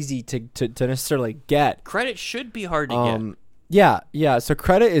be easy to necessarily get. Credit should be hard to get. Yeah. So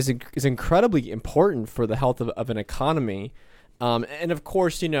credit is incredibly important for the health of an economy. And of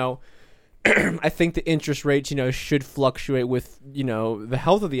course, I think the interest rates, should fluctuate with, the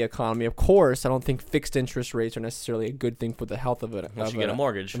health of the economy. Of course, I don't think fixed interest rates are necessarily a good thing for the health of Once you get a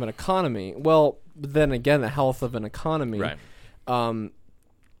mortgage. Of an economy. Well, then again, the health of an economy. Right.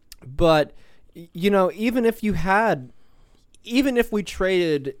 But, even if we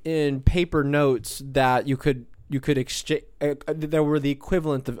traded in paper notes that you could exchange, that were the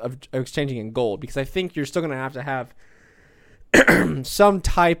equivalent of exchanging in gold, because I think you're still going to have some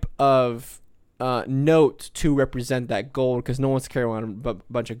type of note to represent that gold, because no one's carrying around a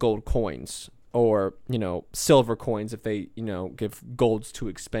bunch of gold coins or silver coins if they give gold's too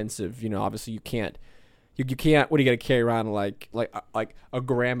expensive. Obviously you can't. You can't. What are you gonna carry around like a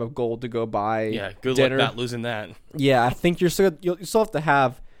gram of gold to go buy? Yeah, good dinner? luck not losing that. Yeah, I think you'll still have to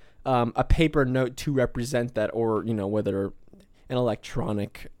have a paper note to represent that, or whether an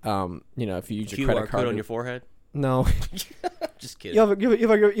electronic. If you use your credit card on your forehead. No, just kidding. You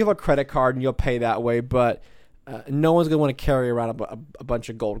have a credit card and you'll pay that way, but no one's gonna want to carry around a bunch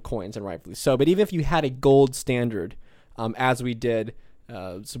of gold coins, and rightfully so. But even if you had a gold standard, as we did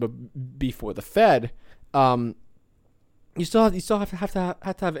before the Fed, you still have to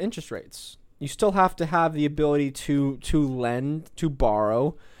have interest rates. You still have to have the ability to lend, to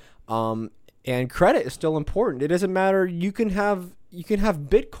borrow, and credit is still important. It doesn't matter. You can have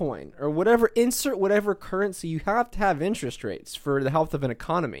Bitcoin or insert whatever currency. You have to have interest rates for the health of an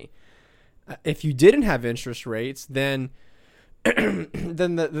economy. If you didn't have interest rates, then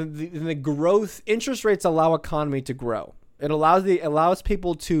the growth, interest rates allow economy to grow. It allows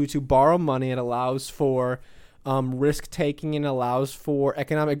people to borrow money. It allows for risk taking, and allows for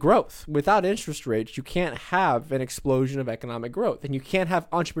economic growth. Without interest rates, you can't have an explosion of economic growth, and you can't have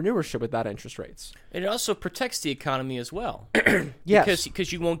entrepreneurship without interest rates. And it also protects the economy as well. Yes,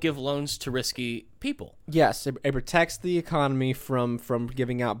 because you won't give loans to risky people. Yes, it protects the economy from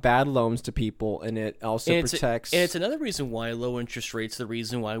giving out bad loans to people, and it also protects. And it's another reason why low interest rates. The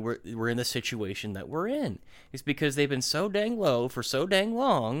reason why we're in the situation that we're in is because they've been so dang low for so dang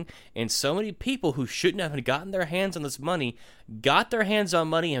long, and so many people who shouldn't have gotten their hands on this money got their hands on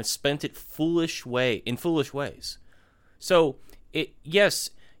money and spent it in foolish ways. So yes,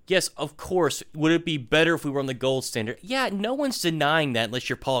 of course, would it be better if we were on the gold standard? Yeah, no one's denying that, unless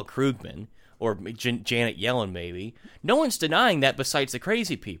you're Paul Krugman or Janet Yellen, maybe. No one's denying that besides the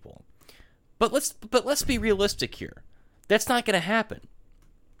crazy people. But let's be realistic here. That's not going to happen.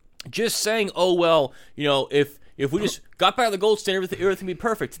 Just saying, oh well, if we just got back to the gold standard, everything would be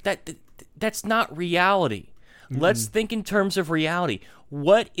perfect. That's not reality. Mm-hmm. Let's think in terms of reality.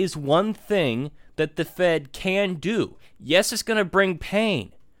 What is one thing that the Fed can do? Yes, it's going to bring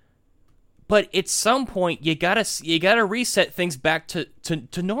pain. But at some point, you gotta reset things back to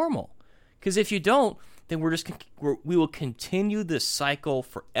normal, because if you don't, then we will continue this cycle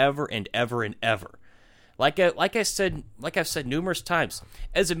forever and ever and ever. Like I've said numerous times,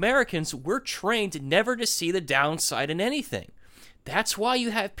 as Americans, we're trained never to see the downside in anything. That's why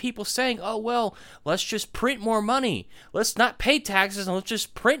you have people saying, "Oh well, let's just print more money. Let's not pay taxes and let's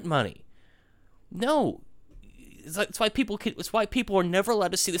just print money." No. It's why people are never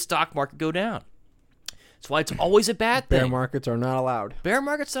allowed to see the stock market go down. That's why it's always a bad thing. Bear markets are not allowed. Bear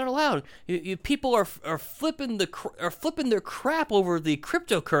markets not allowed. People are flipping their crap over the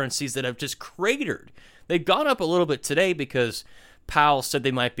cryptocurrencies that have just cratered. They've gone up a little bit today because Powell said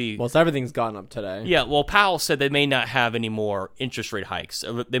they might be. Well, everything's gone up today. Yeah. Well, Powell said they may not have any more interest rate hikes.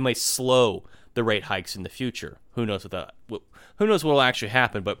 They may slow the rate hikes in the future. Who knows Who knows what will actually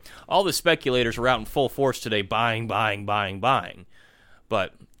happen? But all the speculators are out in full force today, buying.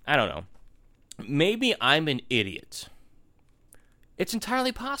 But I don't know. Maybe I'm an idiot. It's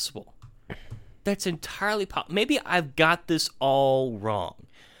entirely possible. That's entirely possible. Maybe I've got this all wrong.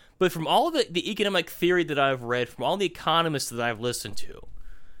 But from all the economic theory that I've read, from all the economists that I've listened to,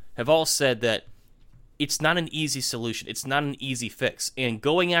 have all said that it's not an easy solution. It's not an easy fix. And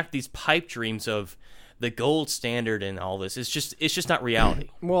going after these pipe dreams of the gold standard and all this, it's just not reality.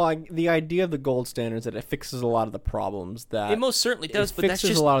 Well, the idea of the gold standard is that it fixes a lot of the problems that It most certainly does, but that's fixes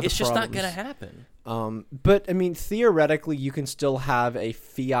just a lot of the it's just not problems. going to happen. But I mean, theoretically, you can still have a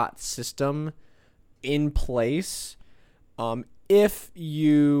fiat system in place if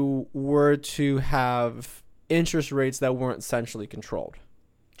you were to have interest rates that weren't centrally controlled.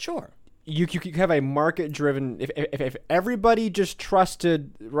 Sure. You could have a market-driven. If everybody just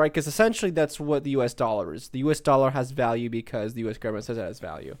trusted, right? Because essentially that's what the U.S. dollar is. The U.S. dollar has value because the U.S. government says it has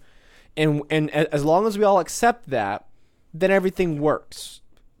value, and as long as we all accept that, then everything works.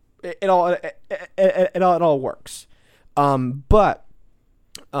 It all works. But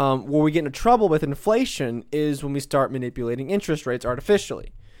where we get into trouble with inflation is when we start manipulating interest rates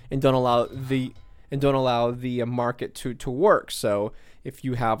artificially and don't allow the market to work. So if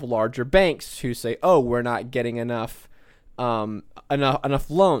you have larger banks who say, "Oh, we're not getting enough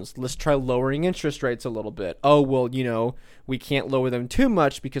loans. Let's try lowering interest rates a little bit." "Oh, well, we can't lower them too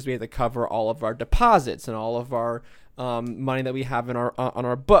much because we have to cover all of our deposits and all of our money that we have on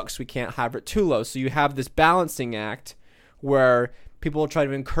our books. We can't have it too low." So you have this balancing act where people try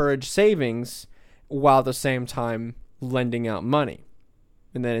to encourage savings while at the same time lending out money.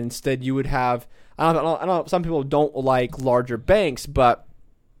 And then instead you would have, I don't know, some people don't like larger banks, but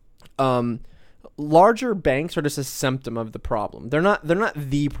larger banks are just a symptom of the problem. They're not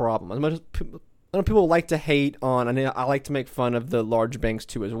the problem. As much as people like to hate on, and I like to make fun of the large banks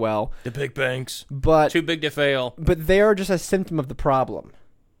too as well. The big banks. But Too big to fail. But they are just a symptom of the problem.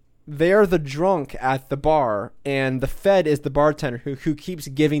 They are the drunk at the bar, and the Fed is the bartender who keeps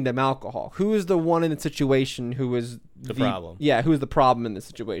giving them alcohol. Who is the one in the situation who is the problem? Yeah, who is the problem in the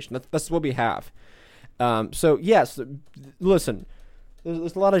situation? That's what we have. So yes, listen,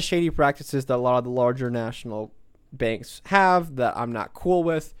 there's a lot of shady practices that a lot of the larger national banks have that I'm not cool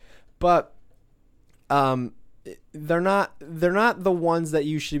with, but they're not the ones that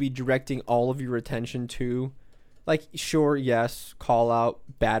you should be directing all of your attention to. Like, sure, yes, call out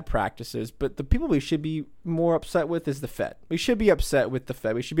bad practices, but the people we should be more upset with is the Fed. We should be upset with the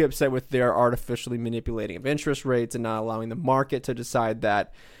Fed. We should be upset with their artificially manipulating of interest rates and not allowing the market to decide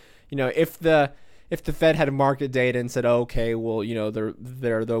that, if the Fed had market data and said, okay, well,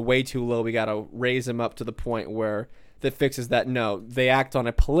 they're way too low, we got to raise them up to the point where that fixes that. No, they act on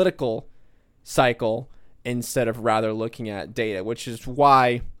a political cycle instead of rather looking at data, which is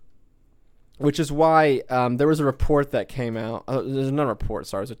why there was a report that came out. There's not a report,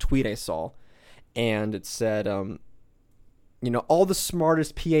 sorry. It was a tweet I saw, and it said, all the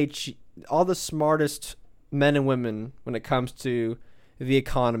smartest men and women when it comes to the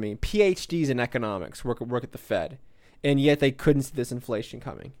economy, PhDs in economics, work at the Fed, and yet they couldn't see this inflation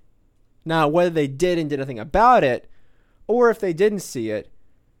coming. Now, whether they did and did nothing about it, or if they didn't see it,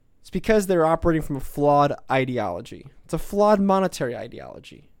 it's because they're operating from a flawed ideology. It's a flawed monetary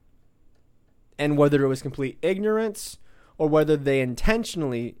ideology. And whether it was complete ignorance or whether they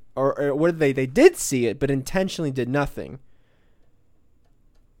intentionally or whether they did see it but intentionally did nothing,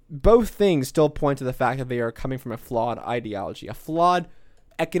 both things still point to the fact that they are coming from a flawed ideology, a flawed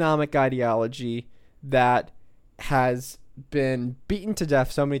economic ideology that has been beaten to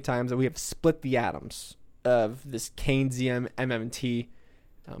death so many times that we have split the atoms of this Keynesian MMT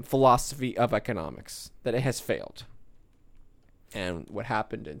philosophy of economics, that it has failed. And what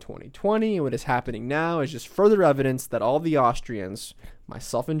happened in 2020 and what is happening now is just further evidence that all the Austrians,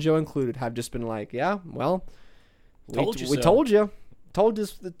 myself and Joe included, have just been like, yeah, well, we told you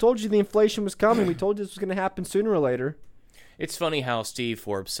the inflation was coming. We told you this was going to happen sooner or later. It's funny how Steve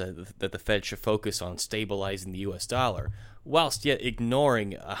Forbes said that the Fed should focus on stabilizing the U.S. dollar, whilst yet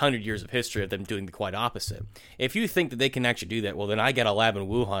ignoring 100 years of history of them doing the quite opposite. If you think that they can actually do that, well, then I got a lab in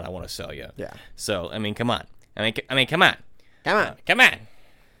Wuhan I want to sell you. Yeah. So, come on. Come on. Come on.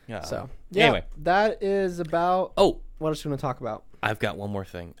 So, yeah, anyway. that is about what else you want to talk about? I've got one more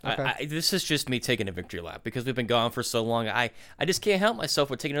thing. Okay. This is just me taking a victory lap because we've been gone for so long. I just can't help myself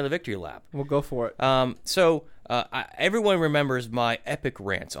with taking another victory lap. We'll go for it. Everyone remembers my epic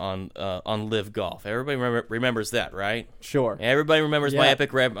rant on Live Golf. Everybody remembers that, right? Sure. Everybody remembers my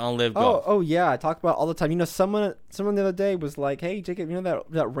epic rant on Live Golf. Oh yeah, I talk about it all the time. Someone the other day was like, "Hey, Jacob,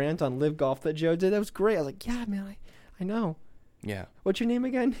 that rant on Live Golf that Joe did? That was great." I was like, "Yeah, man, I know." Yeah. What's your name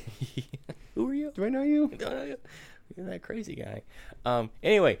again? Who are you? Do I know you? You're that crazy guy.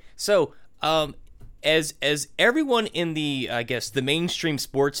 Anyway, so as everyone in the the mainstream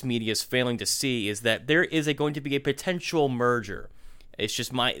sports media is failing to see is that there is going to be a potential merger. This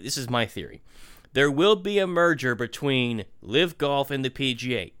is my theory. There will be a merger between Live Golf and the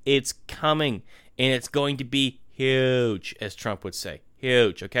PGA. It's coming. and it's going to be huge, as Trump would say.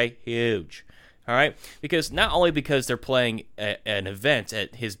 Huge, okay? Huge. All right? Because not only because they're playing an event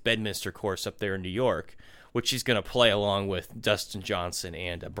at his Bedminster course up there in New York, which he's going to play along with Dustin Johnson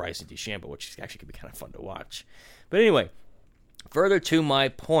and Bryson DeChambeau, which is actually going to be kind of fun to watch. But anyway, further to my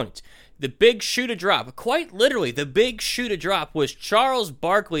point, the big shoe to drop, quite literally, the big shoe to drop was Charles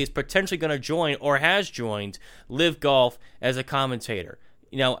Barkley is potentially going to join or has joined Live Golf as a commentator.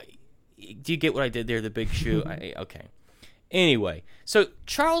 You know, do you get what I did there, the big shoe? Okay. Anyway, so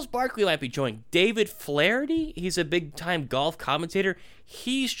Charles Barkley might be joined. David Flaherty, he's a big-time golf commentator.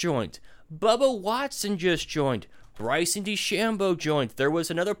 He's joined. Bubba Watson just joined. Bryson DeChambeau joined. There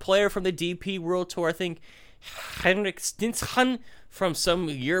was another player from the DP World Tour, I think, Henrik Stenson from some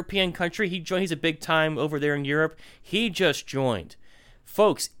European country. He joined. He's a big-time over there in Europe. He just joined.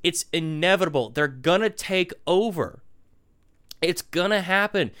 Folks, it's inevitable. They're going to take over. It's gonna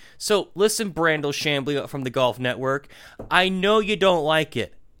happen. So listen, Brandel Chambly from the Golf Network. I know you don't like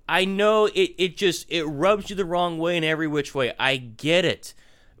it. I know it rubs you the wrong way in every which way. I get it.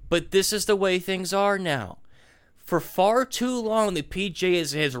 But this is the way things are now. For far too long, the PGA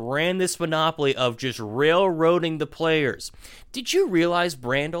has ran this monopoly of just railroading the players. Did you realize,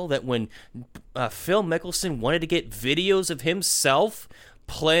 Brandel, that when Phil Mickelson wanted to get videos of himself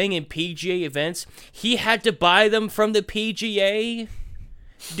playing in PGA events, he had to buy them from the PGA?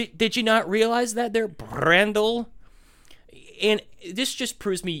 Did you not realize that there, Brandel? And this just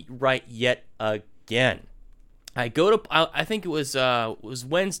proves me right yet again. I think it was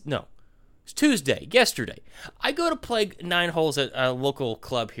Wednesday, no, it's Tuesday, yesterday. I go to play 9 holes at a local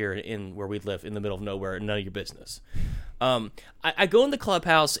club here in where we live, in the middle of nowhere, none of your business. I go in the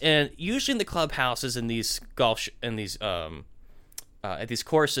clubhouse, and usually in the clubhouses in these at these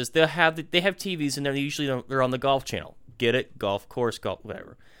courses, they have TVs in there. They're on the Golf Channel. Get it? Golf course, golf,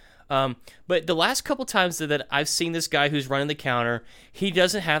 whatever. But the last couple times that I've seen this guy who's running the counter, he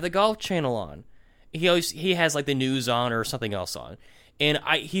doesn't have the Golf Channel on. He has like the news on or something else on. And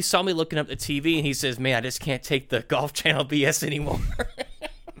he saw me looking up the TV, and he says, "Man, I just can't take the Golf Channel BS anymore."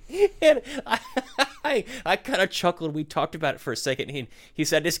 And I kind of chuckled. We talked about it for a second. And he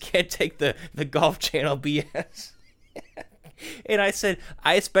said, "I just can't take the Golf Channel BS." And I said,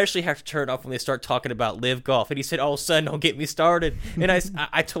 I especially have to turn it off when they start talking about Live Golf. And he said, "Oh, son, don't get me started." And I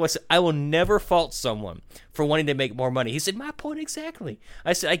told him, I said, I will never fault someone for wanting to make more money. He said, "My point exactly."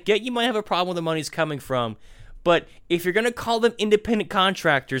 I said, "I get you might have a problem where the money's coming from, but if you're going to call them independent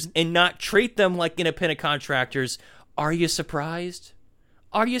contractors and not treat them like independent contractors, are you surprised?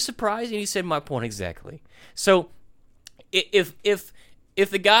 Are you surprised?" And he said, "My point exactly." So if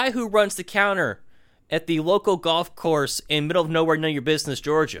the guy who runs the counter at the local golf course in middle of nowhere, none of your business,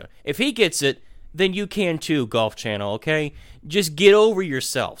 Georgia, if he gets it, then you can too, Golf Channel, okay? Just get over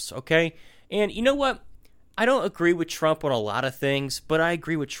yourselves, okay? And you know what? I don't agree with Trump on a lot of things, but I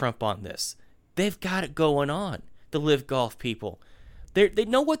agree with Trump on this. They've got it going on, the Live Golf people. They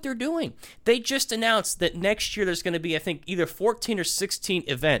know what they're doing. They just announced that next year there's going to be, I think, either 14 or 16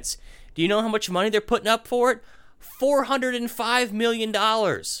 events. Do you know how much money they're putting up for it? $405 million.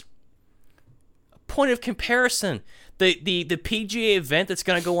 Point of comparison, the PGA event that's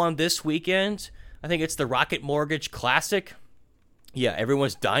going to go on this weekend, I think it's the Rocket Mortgage Classic. Yeah,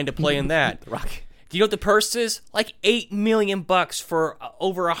 everyone's dying to play in that. Do you know what the purse is? Like $8 million for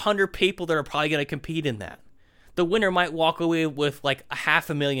over 100 people that are probably going to compete in that. The winner might walk away with like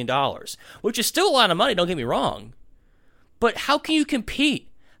 $500,000, which is still a lot of money, don't get me wrong. But how can you compete?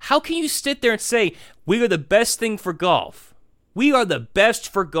 How can you sit there and say, we are the best thing for golf? We are the best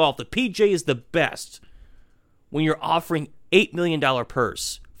for golf. The PGA is the best when you're offering $8 million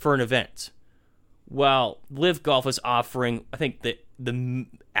purse for an event. Well, Live Golf is offering, I think the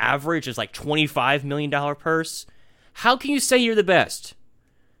average is like $25 million purse. How can you say you're the best?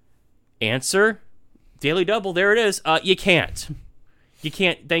 Answer, Daily Double, there it is. You can't. You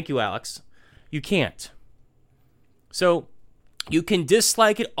can't. Thank you, Alex. You can't. So you can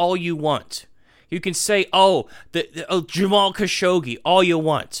dislike it all you want. You can say, Jamal Khashoggi, all you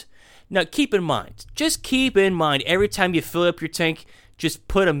want. Now, keep in mind, every time you fill up your tank, just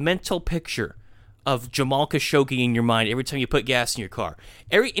put a mental picture of Jamal Khashoggi in your mind every time you put gas in your car.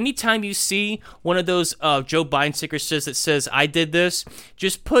 Anytime you see one of those Joe Biden stickers that says, "I did this,"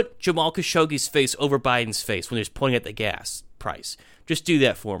 just put Jamal Khashoggi's face over Biden's face when he's pointing at the gas price. Just do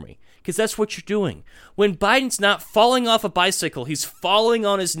that for me, because that's what you're doing. When Biden's not falling off a bicycle, he's falling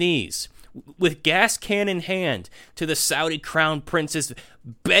on his knees with gas can in hand to the Saudi crown princes,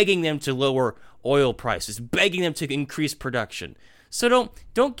 begging them to lower oil prices, begging them to increase production. So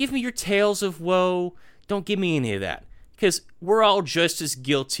don't give me your tales of woe. Don't give me any of that, because we're all just as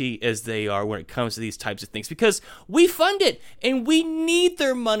guilty as they are when it comes to these types of things, because we fund it and we need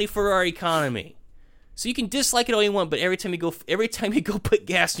their money for our economy. So you can dislike it all you want, but every time you go put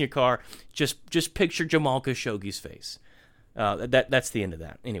gas in your car, just picture Jamal Khashoggi's face. That's the end of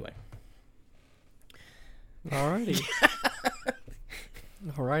that. Anyway. Alrighty.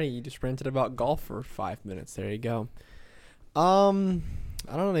 Alrighty, you just ranted about golf for 5 minutes. There you go. I don't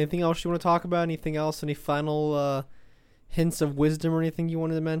know, anything else you want to talk about? Anything else? Any final hints of wisdom or anything you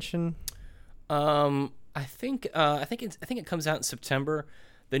wanted to mention? I think it comes out in September.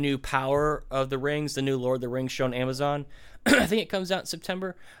 The new Power of the Rings, the new Lord of the Rings show on Amazon. I think it comes out in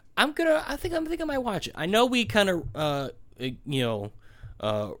September. I think I might watch it. I know we kind of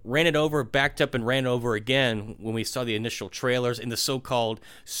ran it over, backed up and ran over again when we saw the initial trailers and the so-called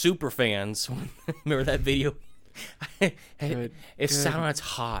super fans. Remember that video? It's sounding, it's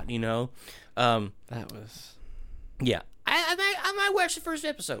hot, you know. That was, yeah. I might watch the first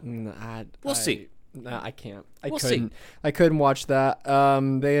episode. We'll see. No, I can't. We'll see. I couldn't watch that.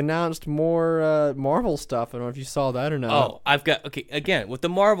 They announced more Marvel stuff. I don't know if you saw that or not. Again, with the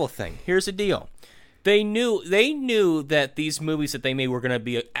Marvel thing, here's the deal. They knew that these movies that they made were going to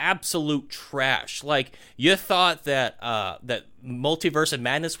be absolute trash. Like, you thought that that Multiverse of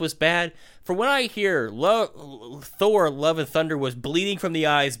Madness was bad. For what I hear, Thor: Love and Thunder was bleeding from the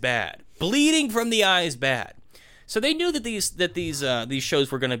eyes bad. Bleeding from the eyes bad. So they knew that these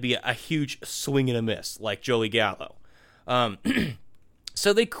shows were going to be a huge swing and a miss, like Joey Gallo.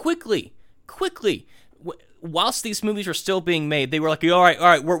 So they quickly, whilst these movies were still being made, they were like, all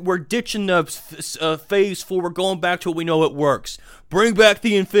right, we're ditching the phase 4. We're going back to what we know it works. Bring back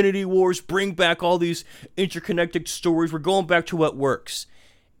the Infinity Wars. Bring back all these interconnected stories. We're going back to what works.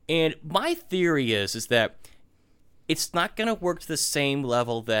 And my theory is that it's not going to work to the same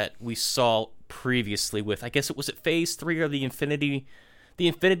level that we saw previously with, I guess it was at phase 3 or the Infinity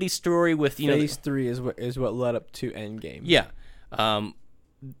story with, phase 3 is what led up to Endgame. Yeah.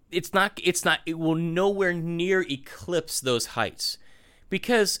 It will nowhere near eclipse those heights,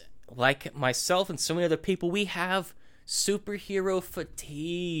 because like myself and so many other people, we have superhero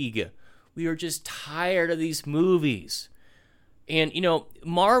fatigue. We are just tired of these movies. And,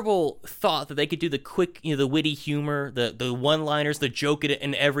 Marvel thought that they could do the quick, the witty humor, the one-liners, the joke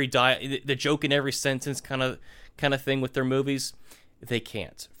in every sentence kind of thing with their movies. They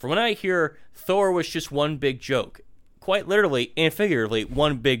can't. From what I hear, Thor was just one big joke. Quite literally and figuratively,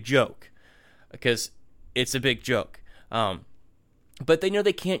 one big joke. Because it's a big joke. But they know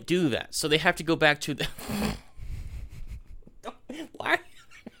they can't do that. So they have to go back to the... Why?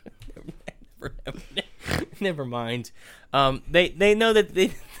 Never mind. They know that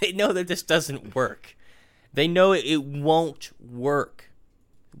they know that this doesn't work. They know it won't work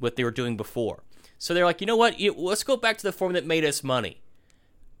what they were doing before. So they're like, you know what? Let's go back to the form that made us money.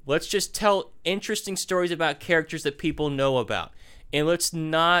 Let's just tell interesting stories about characters that people know about, and let's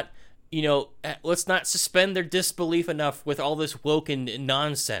not suspend their disbelief enough with all this woke and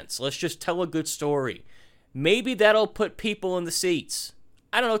nonsense. Let's just tell a good story. Maybe that'll put people in the seats.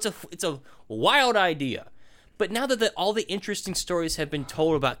 I don't know. It's a wild idea. But now that all the interesting stories have been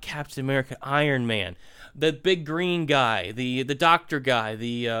told about Captain America, Iron Man, the big green guy, the doctor guy,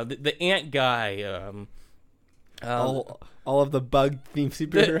 the ant guy, all of the bug themed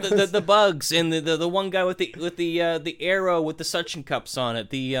superheroes, the bugs, and the one guy with the arrow with the suction cups on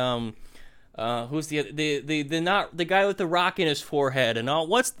it, who's the guy with the rock in his forehead, and all.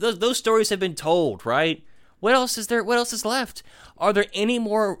 Those stories have been told, right? What else is there? What else is left? Are there any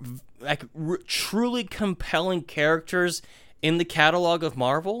more truly compelling characters in the catalog of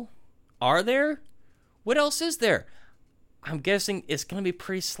Marvel? Are there? What else is there? I'm guessing it's going to be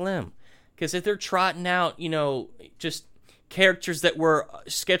pretty slim. Because if they're trotting out, just characters that were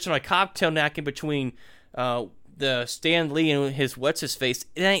sketching a cocktail napkin between the Stan Lee and his what's-his-face,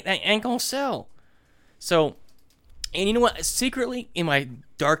 it ain't going to sell. So... And you know what? Secretly, in my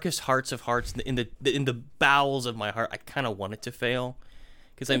darkest hearts of hearts, in the bowels of my heart, I kind of want it to fail,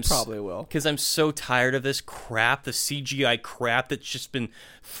 because probably will. Because I'm so tired of this crap, the CGI crap that's just been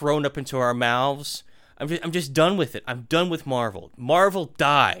thrown up into our mouths. I'm just done with it. I'm done with Marvel. Marvel,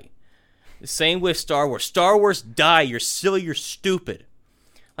 die. The same with Star Wars. Star Wars, die. You're silly. You're stupid.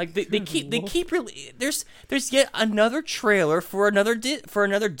 Like they keep really. There's yet another trailer for another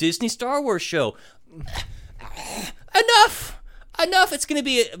Disney Star Wars show. Enough. It's going to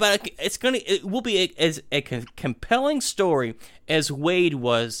be it will be as a compelling story as Wade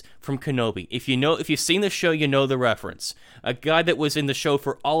was from Kenobi. If you've seen the show, you know the reference. A guy that was in the show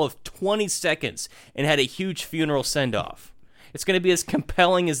for all of 20 seconds and had a huge funeral send-off. It's going to be as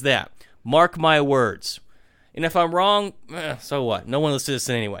compelling as that. Mark my words. And if I'm wrong, so what? No one listens to this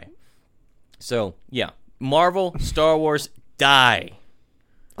anyway. So, yeah. Marvel, Star Wars, die.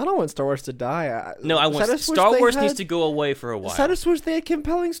 I don't want Star Wars to die. Star Wars needs to go away for a while. I just wish they had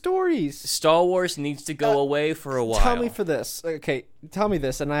compelling stories. Star Wars needs to go away for a while. Tell me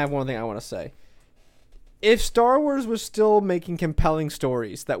this, and I have one thing I want to say. If Star Wars was still making compelling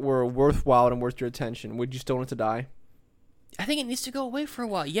stories that were worthwhile and worth your attention, would you still want it to die? I think it needs to go away for a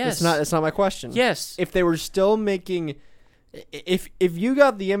while. Yes. It's not my question. Yes. If they were still making, if you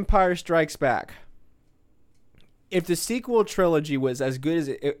got The Empire Strikes Back, if the sequel trilogy was as good as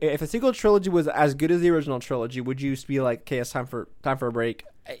if the sequel trilogy was as good as the original trilogy, would you be like, okay, it's time for a break?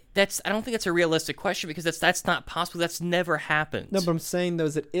 I don't think that's a realistic question because that's not possible. That's never happened. No, but I'm saying though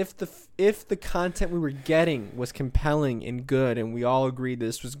is that if the content we were getting was compelling and good, and we all agreed that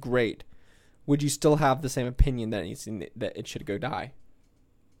this was great, would you still have the same opinion that it should go die?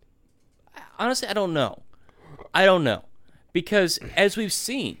 Honestly, I don't know, because as we've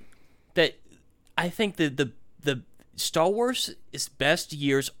seen, that I think the Star Wars' best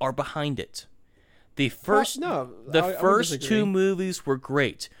years are behind it. The first two movies were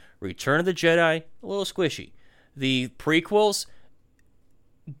great. Return of the Jedi, a little squishy. The prequels,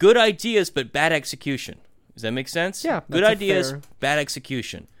 good ideas but bad execution. Does that make sense? Yeah, good ideas, bad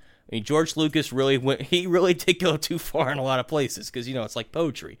execution. I mean, George Lucas really did go too far in a lot of places because it's like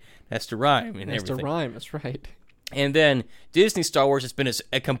poetry. It has to rhyme and everything. That's right. And then Disney Star Wars has been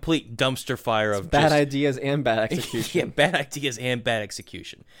a complete dumpster fire of bad ideas and bad execution. Yeah, bad ideas and bad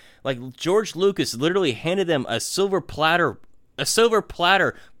execution. Like George Lucas literally handed them a silver platter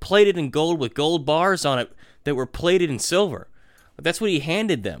plated in gold with gold bars on it that were plated in silver. That's what he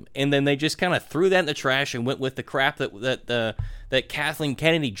handed them, and then they just kind of threw that in the trash and went with the crap that Kathleen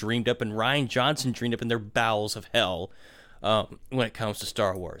Kennedy dreamed up and Rian Johnson dreamed up in their bowels of hell when it comes to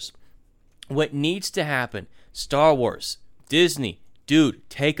Star Wars. What needs to happen? Star Wars, Disney, dude,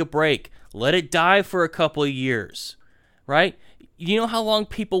 take a break. Let it die for a couple of years, right? You know how long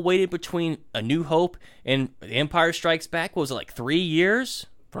people waited between A New Hope and The Empire Strikes Back? What was it, like 3 years?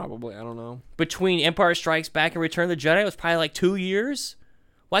 Probably, I don't know. Between Empire Strikes Back and Return of the Jedi, it was probably like 2 years.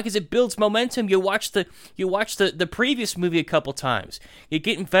 Why? Because it builds momentum. You watch the previous movie a couple times. You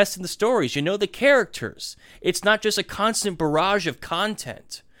get invested in the stories. You know the characters. It's not just a constant barrage of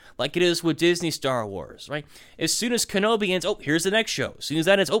content like it is with Disney Star Wars, right? As soon as Kenobi ends, oh, here's the next show. As soon as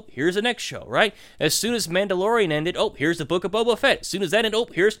that ends, oh, here's the next show, right? As soon as Mandalorian ended, oh, here's the Book of Boba Fett. As soon as that ended, oh,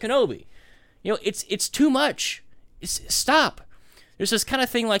 here's Kenobi. It's too much. Stop. There's this kind of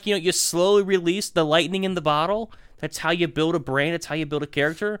thing like, you slowly release the lightning in the bottle. That's how you build a brand. That's how you build a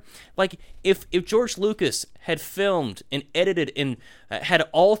character. Like, if George Lucas had filmed and edited and had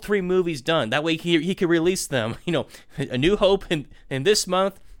all 3 movies done, that way he could release them, A New Hope in this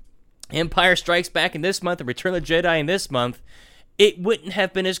month, Empire Strikes Back in this month, and Return of the Jedi in this month, it wouldn't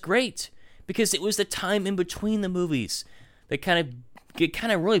have been as great because it was the time in between the movies that kind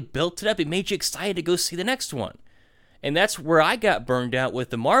of really built it up. It made you excited to go see the next one. And that's where I got burned out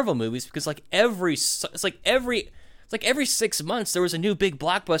with the Marvel movies because every 6 months there was a new big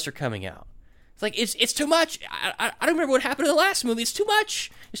blockbuster coming out. It's like it's too much. I don't remember what happened in the last movie. It's too much.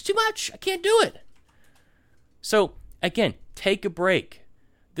 I can't do it. So again, take a break.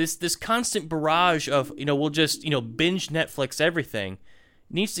 This constant barrage of we'll just binge Netflix everything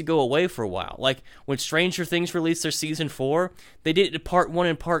needs to go away for a while. Like when Stranger Things released their season 4, they did it in part 1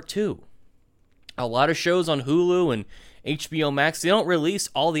 and part 2. A lot of shows on Hulu and HBO Max, they don't release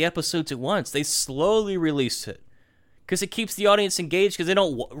all the episodes at once. They slowly release it because it keeps the audience engaged because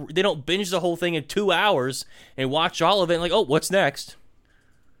they don't binge the whole thing in 2 hours and watch all of it and like, oh, what's next?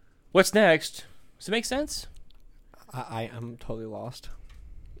 What's next? Does it make sense? I am totally lost.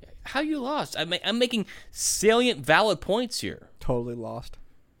 How you lost? I'm making salient, valid points here. Totally lost.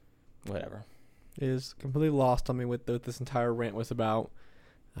 Whatever. It is completely lost on me what this entire rant was about.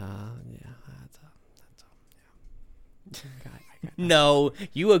 No,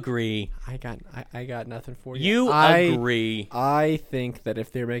 you agree. I got nothing for you. You agree. I think that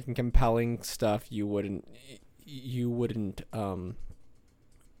if they're making compelling stuff, you wouldn't have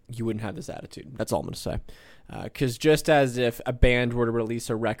this attitude. That's all I'm gonna say. Because just as if a band were to release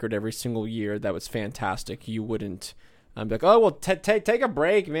a record every single year that was fantastic, you wouldn't be like, oh, well, take a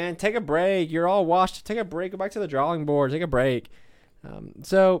break, man. Take a break. You're all washed. Take a break. Go back to the drawing board. Take a break.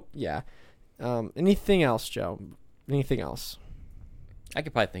 So, yeah. Anything else, Joe? Anything else? I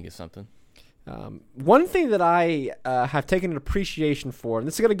could probably think of something. One thing that I have taken an appreciation for, and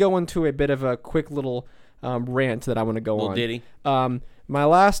this is going to go into a bit of a quick little rant that I want to go on. Ditty. My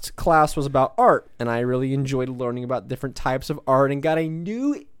last class was about art, and I really enjoyed learning about different types of art and got a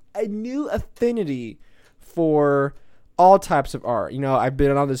new affinity for all types of art. You know, I've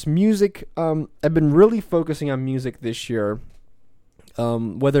been on this music. I've been really focusing on music this year,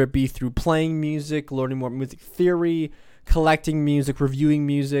 whether it be through playing music, learning more music theory, collecting music, reviewing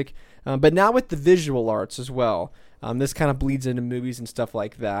music, but now with the visual arts as well. This kind of bleeds into movies and stuff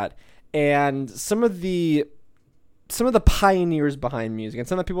like that. And some of the pioneers behind music, and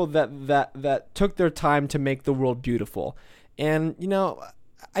some of the people that took their time to make the world beautiful. And, you know,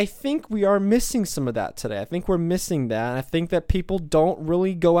 I think we are missing some of that today. I think we're missing that. I think that people don't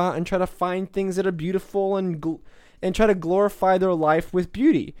really go out and try to find things that are beautiful and try to glorify their life with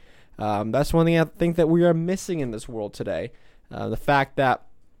beauty. That's one thing I think that we are missing in this world today. The fact that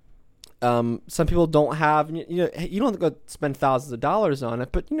some people don't have, you know, you don't have to go spend thousands of dollars on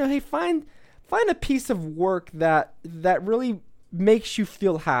it, but, you know, hey, find a piece of work that really makes you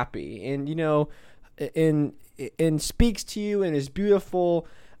feel happy and, you know, and speaks to you and is beautiful.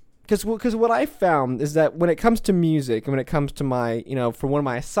 Because what I found is that when it comes to music and when it comes to my, you know, for one of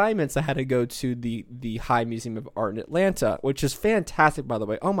my assignments, I had to go to the High Museum of Art in Atlanta, which is fantastic, by the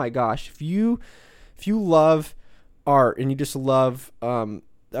way. Oh my gosh, if you love art and you just love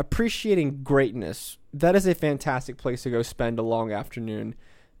appreciating greatness, that is a fantastic place to go spend a long afternoon.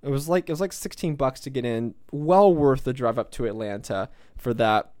 It was like $16 to get in, well worth the drive up to Atlanta for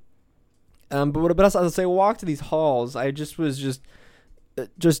that. But as I say, walk to these halls, I was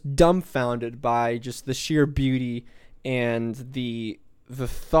dumbfounded by just the sheer beauty and the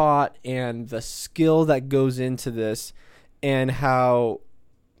thought and the skill that goes into this, and how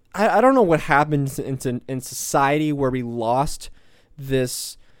I don't know what happens in society where we lost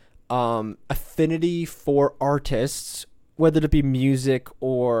this affinity for artists, whether it be music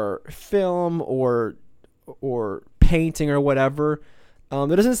or film or painting or whatever.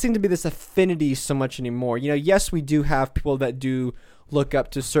 There doesn't seem to be this affinity so much anymore. You know, yes, we do have people that do look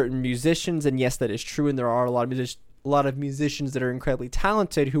up to certain musicians, and yes, that is true. And there are a lot of musicians that are incredibly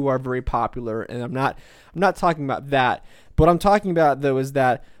talented who are very popular. And I'm not talking about that. But what I'm talking about though is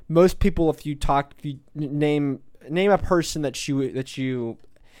that most people, if you name a person that you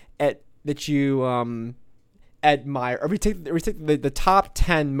admire, or we take the top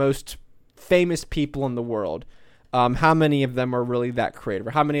 10 most famous people in the world. How many of them are really that creative?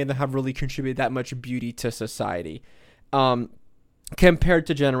 Or how many of them have really contributed that much beauty to society compared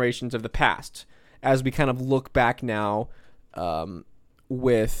to generations of the past? As we kind of look back now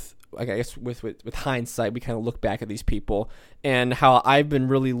with hindsight, we kind of look back at these people and how I've been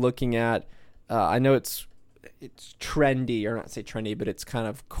really looking at, I know it's trendy, or not say trendy, but it's kind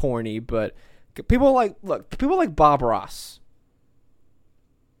of corny, but people like Bob Ross,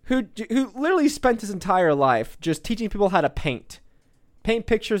 who literally spent his entire life just teaching people how to paint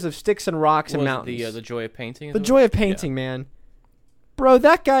pictures of sticks and rocks and mountains. The joy of painting. The joy of painting, man. Bro,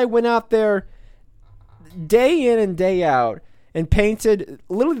 that guy went out there day in and day out and painted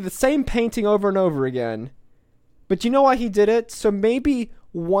literally the same painting over and over again. But you know why he did it? So maybe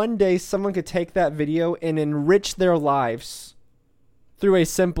one day someone could take that video and enrich their lives through a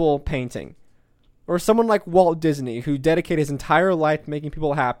simple painting. Or someone like Walt Disney, who dedicated his entire life to making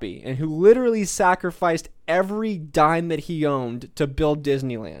people happy and who literally sacrificed every dime that he owned to build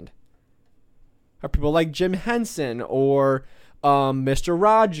Disneyland. Or people like Jim Henson, or Mr.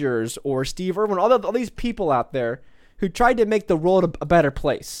 Rogers, or Steve Irwin, all these people out there who tried to make the world a better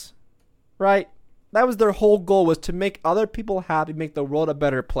place. Right? That was their whole goal, was to make other people happy, make the world a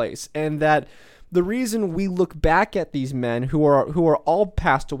better place. And that the reason we look back at these men who are all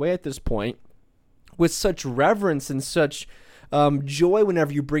passed away at this point with such reverence and such joy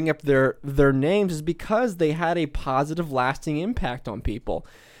whenever you bring up their names is because they had a positive, lasting impact on people.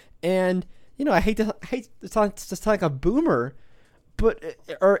 And, you know, I hate to sound like a boomer, but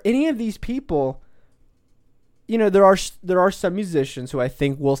are any of these people, you know, there are some musicians who I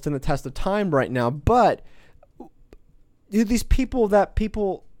think will stand the test of time right now, but these people that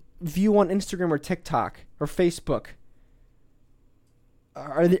people view on Instagram or TikTok or Facebook,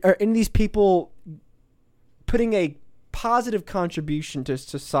 are any of these people putting a positive contribution to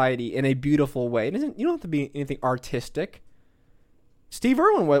society in a beautiful way? You don't have to be anything artistic. Steve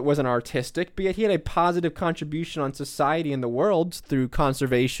Irwin wasn't artistic, but yet he had a positive contribution on society and the world through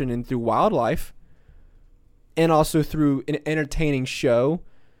conservation and through wildlife, and also through an entertaining show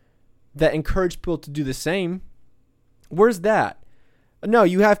that encouraged people to do the same. Where's that? No,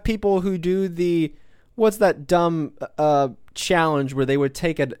 you have people who do what's that dumb challenge where they would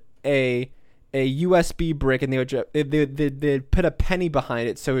take a USB brick and they'd put a penny behind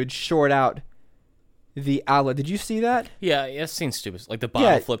it so it would short out the outlet. Did you see that? Yeah, it seems stupid. Like the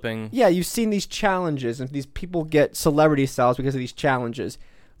bottle flipping. Yeah, you've seen these challenges, and these people get celebrity styles because of these challenges.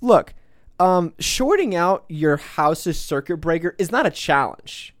 Look, shorting out your house's circuit breaker is not a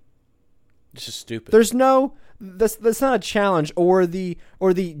challenge. This is stupid. There's no that's not a challenge, or the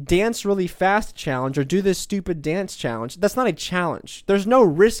dance really fast challenge, or do this stupid dance challenge. That's not a challenge. There's no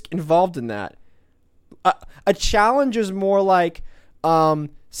risk involved in that. A challenge is more like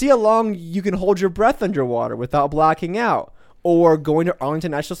see how long you can hold your breath underwater without blacking out, or going to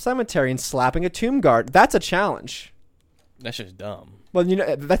Arlington National Cemetery and slapping a tomb guard. That's a challenge. That's just dumb. Well,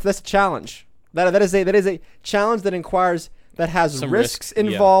 that's a challenge. That is a challenge that has Some risks risks, yeah.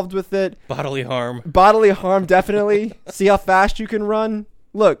 involved with it. Bodily harm. Bodily harm, definitely. See how fast you can run.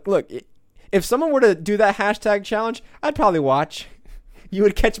 Look. If someone were to do that hashtag challenge, I'd probably watch. You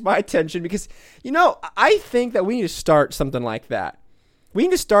would catch my attention because, I think that we need to start something like that. We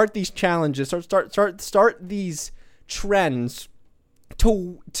need to start these challenges, start these trends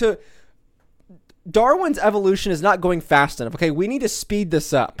to Darwin's evolution is not going fast enough. Okay, we need to speed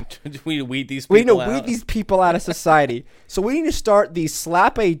this up. We need to weed these We people need to out. weed these people out of society. So we need to start the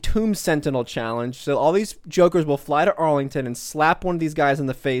slap a tomb sentinel challenge. So all these jokers will fly to Arlington and slap one of these guys in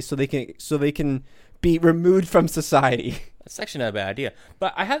the face so they can be removed from society. That's actually not a bad idea.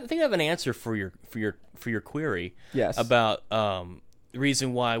 But I think I have an answer for your query. Yes. About the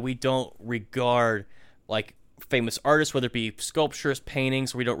reason why we don't regard like famous artists, whether it be sculptures,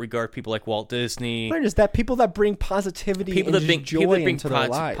 paintings, we don't regard people like Walt Disney. Not just that, people that bring positivity and joy into their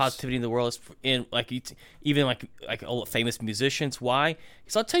lives. Positivity in the world, in even like all famous musicians. Why?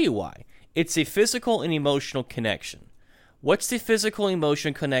 Because I'll tell you why. It's a physical and emotional connection. What's the physical and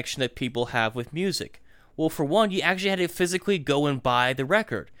emotional connection that people have with music? Well, for one, you actually had to physically go and buy the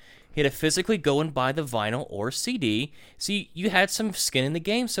record. You had to physically go and buy the vinyl or CD. So you had some skin in the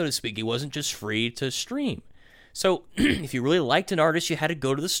game, so to speak. It wasn't just free to stream. So if you really liked an artist, you had to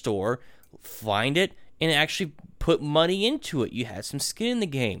go to the store, find it, and actually put money into it. You had some skin in the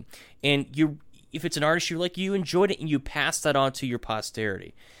game. And if it's an artist you like, you enjoyed it, and you passed that on to your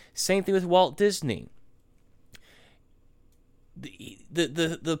posterity. Same thing with Walt Disney.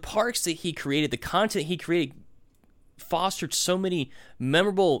 The parks that he created, the content he created, fostered so many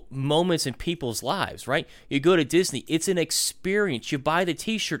memorable moments in people's lives, right? You go to Disney, it's an experience. You buy the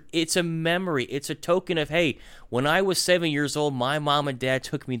t-shirt, it's a memory. It's a token of, hey, when I was 7 years old, my mom and dad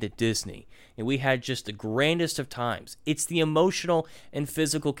took me to Disney, and we had just the grandest of times. It's the emotional and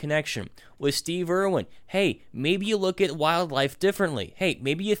physical connection. With Steve Irwin, hey, maybe you look at wildlife differently. Hey,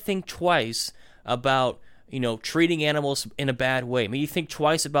 maybe you think twice about treating animals in a bad way. Maybe you think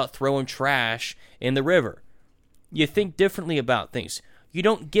twice about throwing trash in the river. You think differently about things. You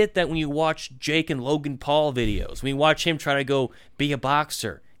don't get that when you watch Jake and Logan Paul videos. When you watch him try to go be a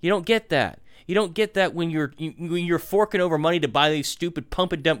boxer. You don't get that. You don't get that when you're forking over money to buy these stupid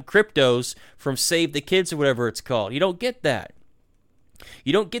pump and dump cryptos from Save the Kids or whatever it's called. You don't get that.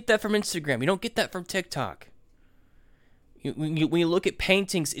 You don't get that from Instagram. You don't get that from TikTok. When you look at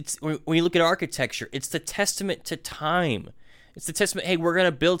paintings, when you look at architecture, it's the testament to time. It's the testament, hey, we're going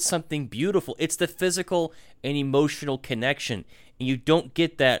to build something beautiful. It's the physical and emotional connection. And you don't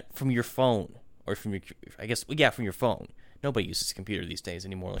get that from your phone. Or from your phone. Nobody uses a computer these days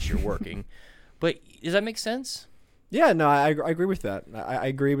anymore unless you're working. But does that make sense? Yeah, no, I agree with that. I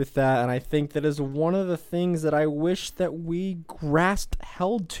agree with that. And I think that is one of the things that I wish that we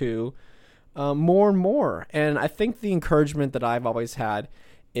held to more and more. And I think the encouragement that I've always had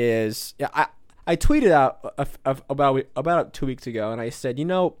is, I tweeted out about 2 weeks ago, and I said,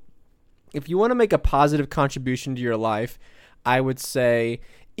 if you want to make a positive contribution to your life, I would say,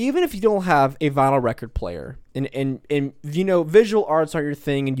 even if you don't have a vinyl record player, and visual arts aren't your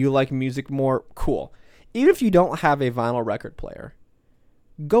thing, and you like music more, cool. Even if you don't have a vinyl record player,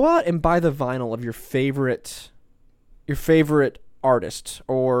 go out and buy the vinyl of your favorite artist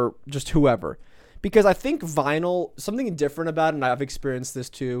or just whoever, because I think vinyl, something different about it, and I've experienced this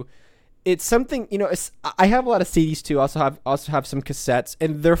too. It's something, I have a lot of CDs too. I also have some cassettes,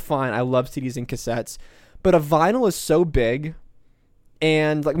 and they're fine. I love CDs and cassettes. But a vinyl is so big,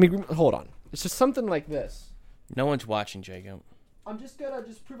 and hold on. It's just something like this. No one's watching, Jacob. I'm just gonna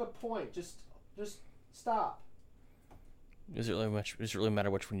prove a point. Just stop. Does it really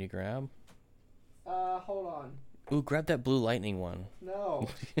matter which one you grab? Hold on. Ooh, grab that Blue Lightning one. No.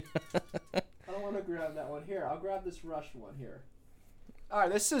 I don't want to grab that one. Here, I'll grab this Rush one here. All right,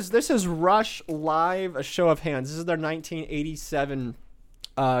 this is Rush Live, a show of hands. This is their 1987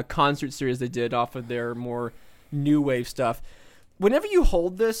 concert series they did off of their more new wave stuff. Whenever you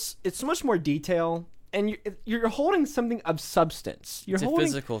hold this, it's so much more detail, and you're holding something of substance. It's a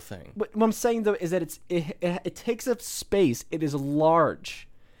physical thing. What I'm saying though is that it takes up space. It is large,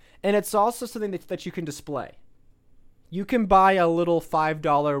 and it's also something that you can display. You can buy a little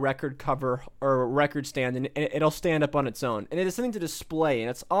 $5 record cover or record stand, and it'll stand up on its own. And it is something to display, and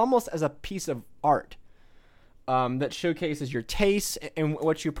it's almost as a piece of art that showcases your tastes and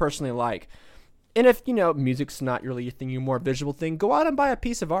what you personally like. And if, music's not really your thing, you're more visual thing, go out and buy a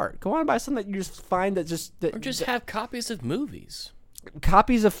piece of art. Go out and buy something that you just find that just... Or just have copies of movies.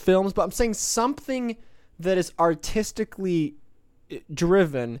 Copies of films, but I'm saying something that is artistically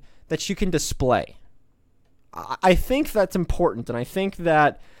driven that you can display. I think that's important, and I think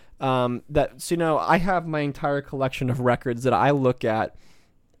that I have my entire collection of records that I look at,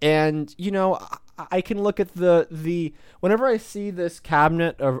 and I can look at the whenever I see this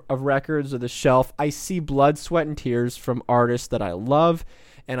cabinet of records or the shelf, I see blood, sweat, and tears from artists that I love,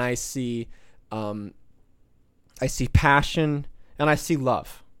 and I see passion, and I see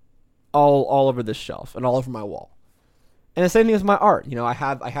love all over this shelf and all over my wall. And the same thing with my art. I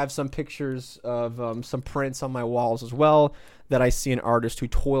have some pictures of some prints on my walls as well that I see an artist who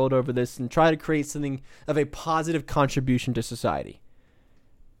toiled over this and tried to create something of a positive contribution to society.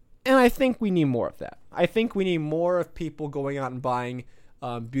 And I think we need more of that. I think we need more of people going out and buying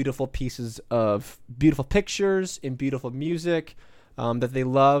beautiful pieces of beautiful pictures and beautiful music that they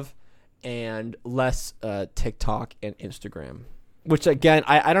love, and less TikTok and Instagram. Which, again,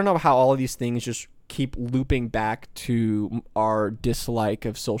 I don't know how all of these things just keep looping back to our dislike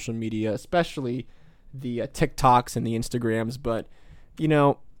of social media, especially the TikToks and the Instagrams. But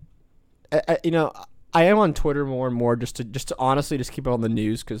I am on Twitter more and more just to honestly just keep it on the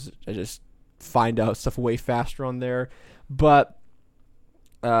news, because I just find out stuff way faster on there. But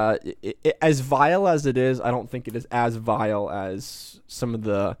as vile as it is, I don't think it is as vile as some of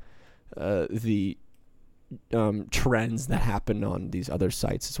the trends that happen on these other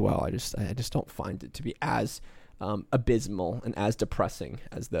sites as well. I just don't find it to be as abysmal and as depressing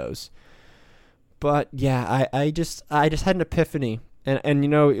as those. But yeah, I just had an epiphany, and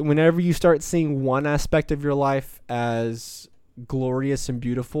whenever you start seeing one aspect of your life as glorious and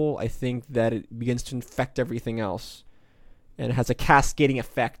beautiful, I think that it begins to infect everything else, and it has a cascading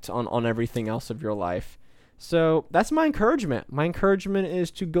effect on everything else of your life. So that's my encouragement. My encouragement is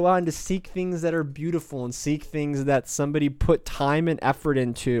to go out and to seek things that are beautiful and seek things that somebody put time and effort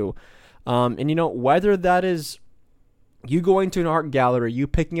into. And whether that is you going to an art gallery, you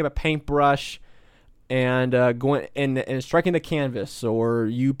picking up a paintbrush and going and striking the canvas, or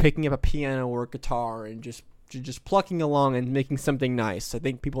you picking up a piano or a guitar and just plucking along and making something nice. I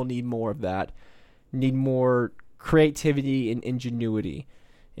think people need more of that. Need more creativity and ingenuity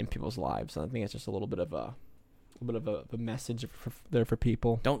in people's lives. And I think it's just a little bit of a message there for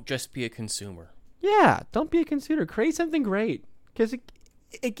people. Don't just be a consumer. Yeah, don't be a consumer. Create something great, because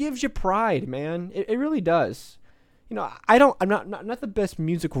it gives you pride, man. It really does. I'm not the best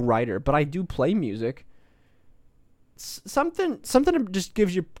music writer, but I do play music. Something that just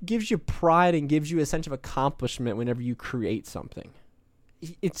gives you pride and gives you a sense of accomplishment whenever you create something.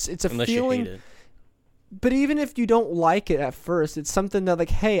 It's a Unless feeling. You hate it. But even if you don't like it at first, it's something that, like,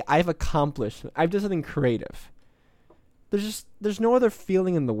 hey, I've accomplished. I've done something creative. There's no other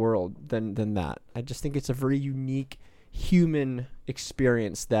feeling in the world than that. I just think it's a very unique human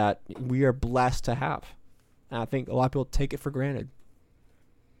experience that we are blessed to have. And I think a lot of people take it for granted.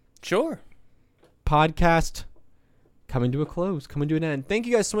 Sure. Podcast coming to a close, coming to an end. Thank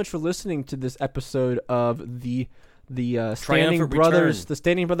you guys so much for listening to this episode of the Standing Brothers, the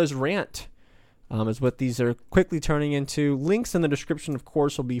Standing Brothers rant. Is what these are quickly turning into. Links in the description, of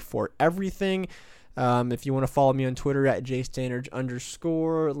course, will be for everything. If you want to follow me on Twitter at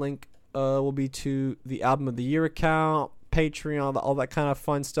jstandard_, link will be to the Album of the Year account, Patreon, all that kind of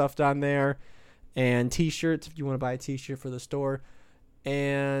fun stuff down there, and t-shirts if you want to buy a t-shirt for the store.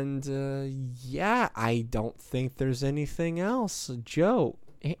 And yeah, I don't think there's anything else. Joe,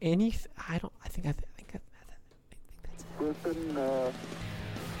 I think that's it. Griffin,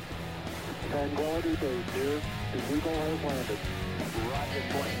 Tranquility Base here. The Eagle has landed. Roger,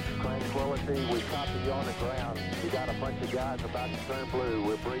 plane. Tranquility, we copy you on the ground. We got a bunch of guys about to turn blue.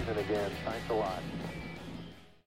 We're breathing again. Thanks a lot.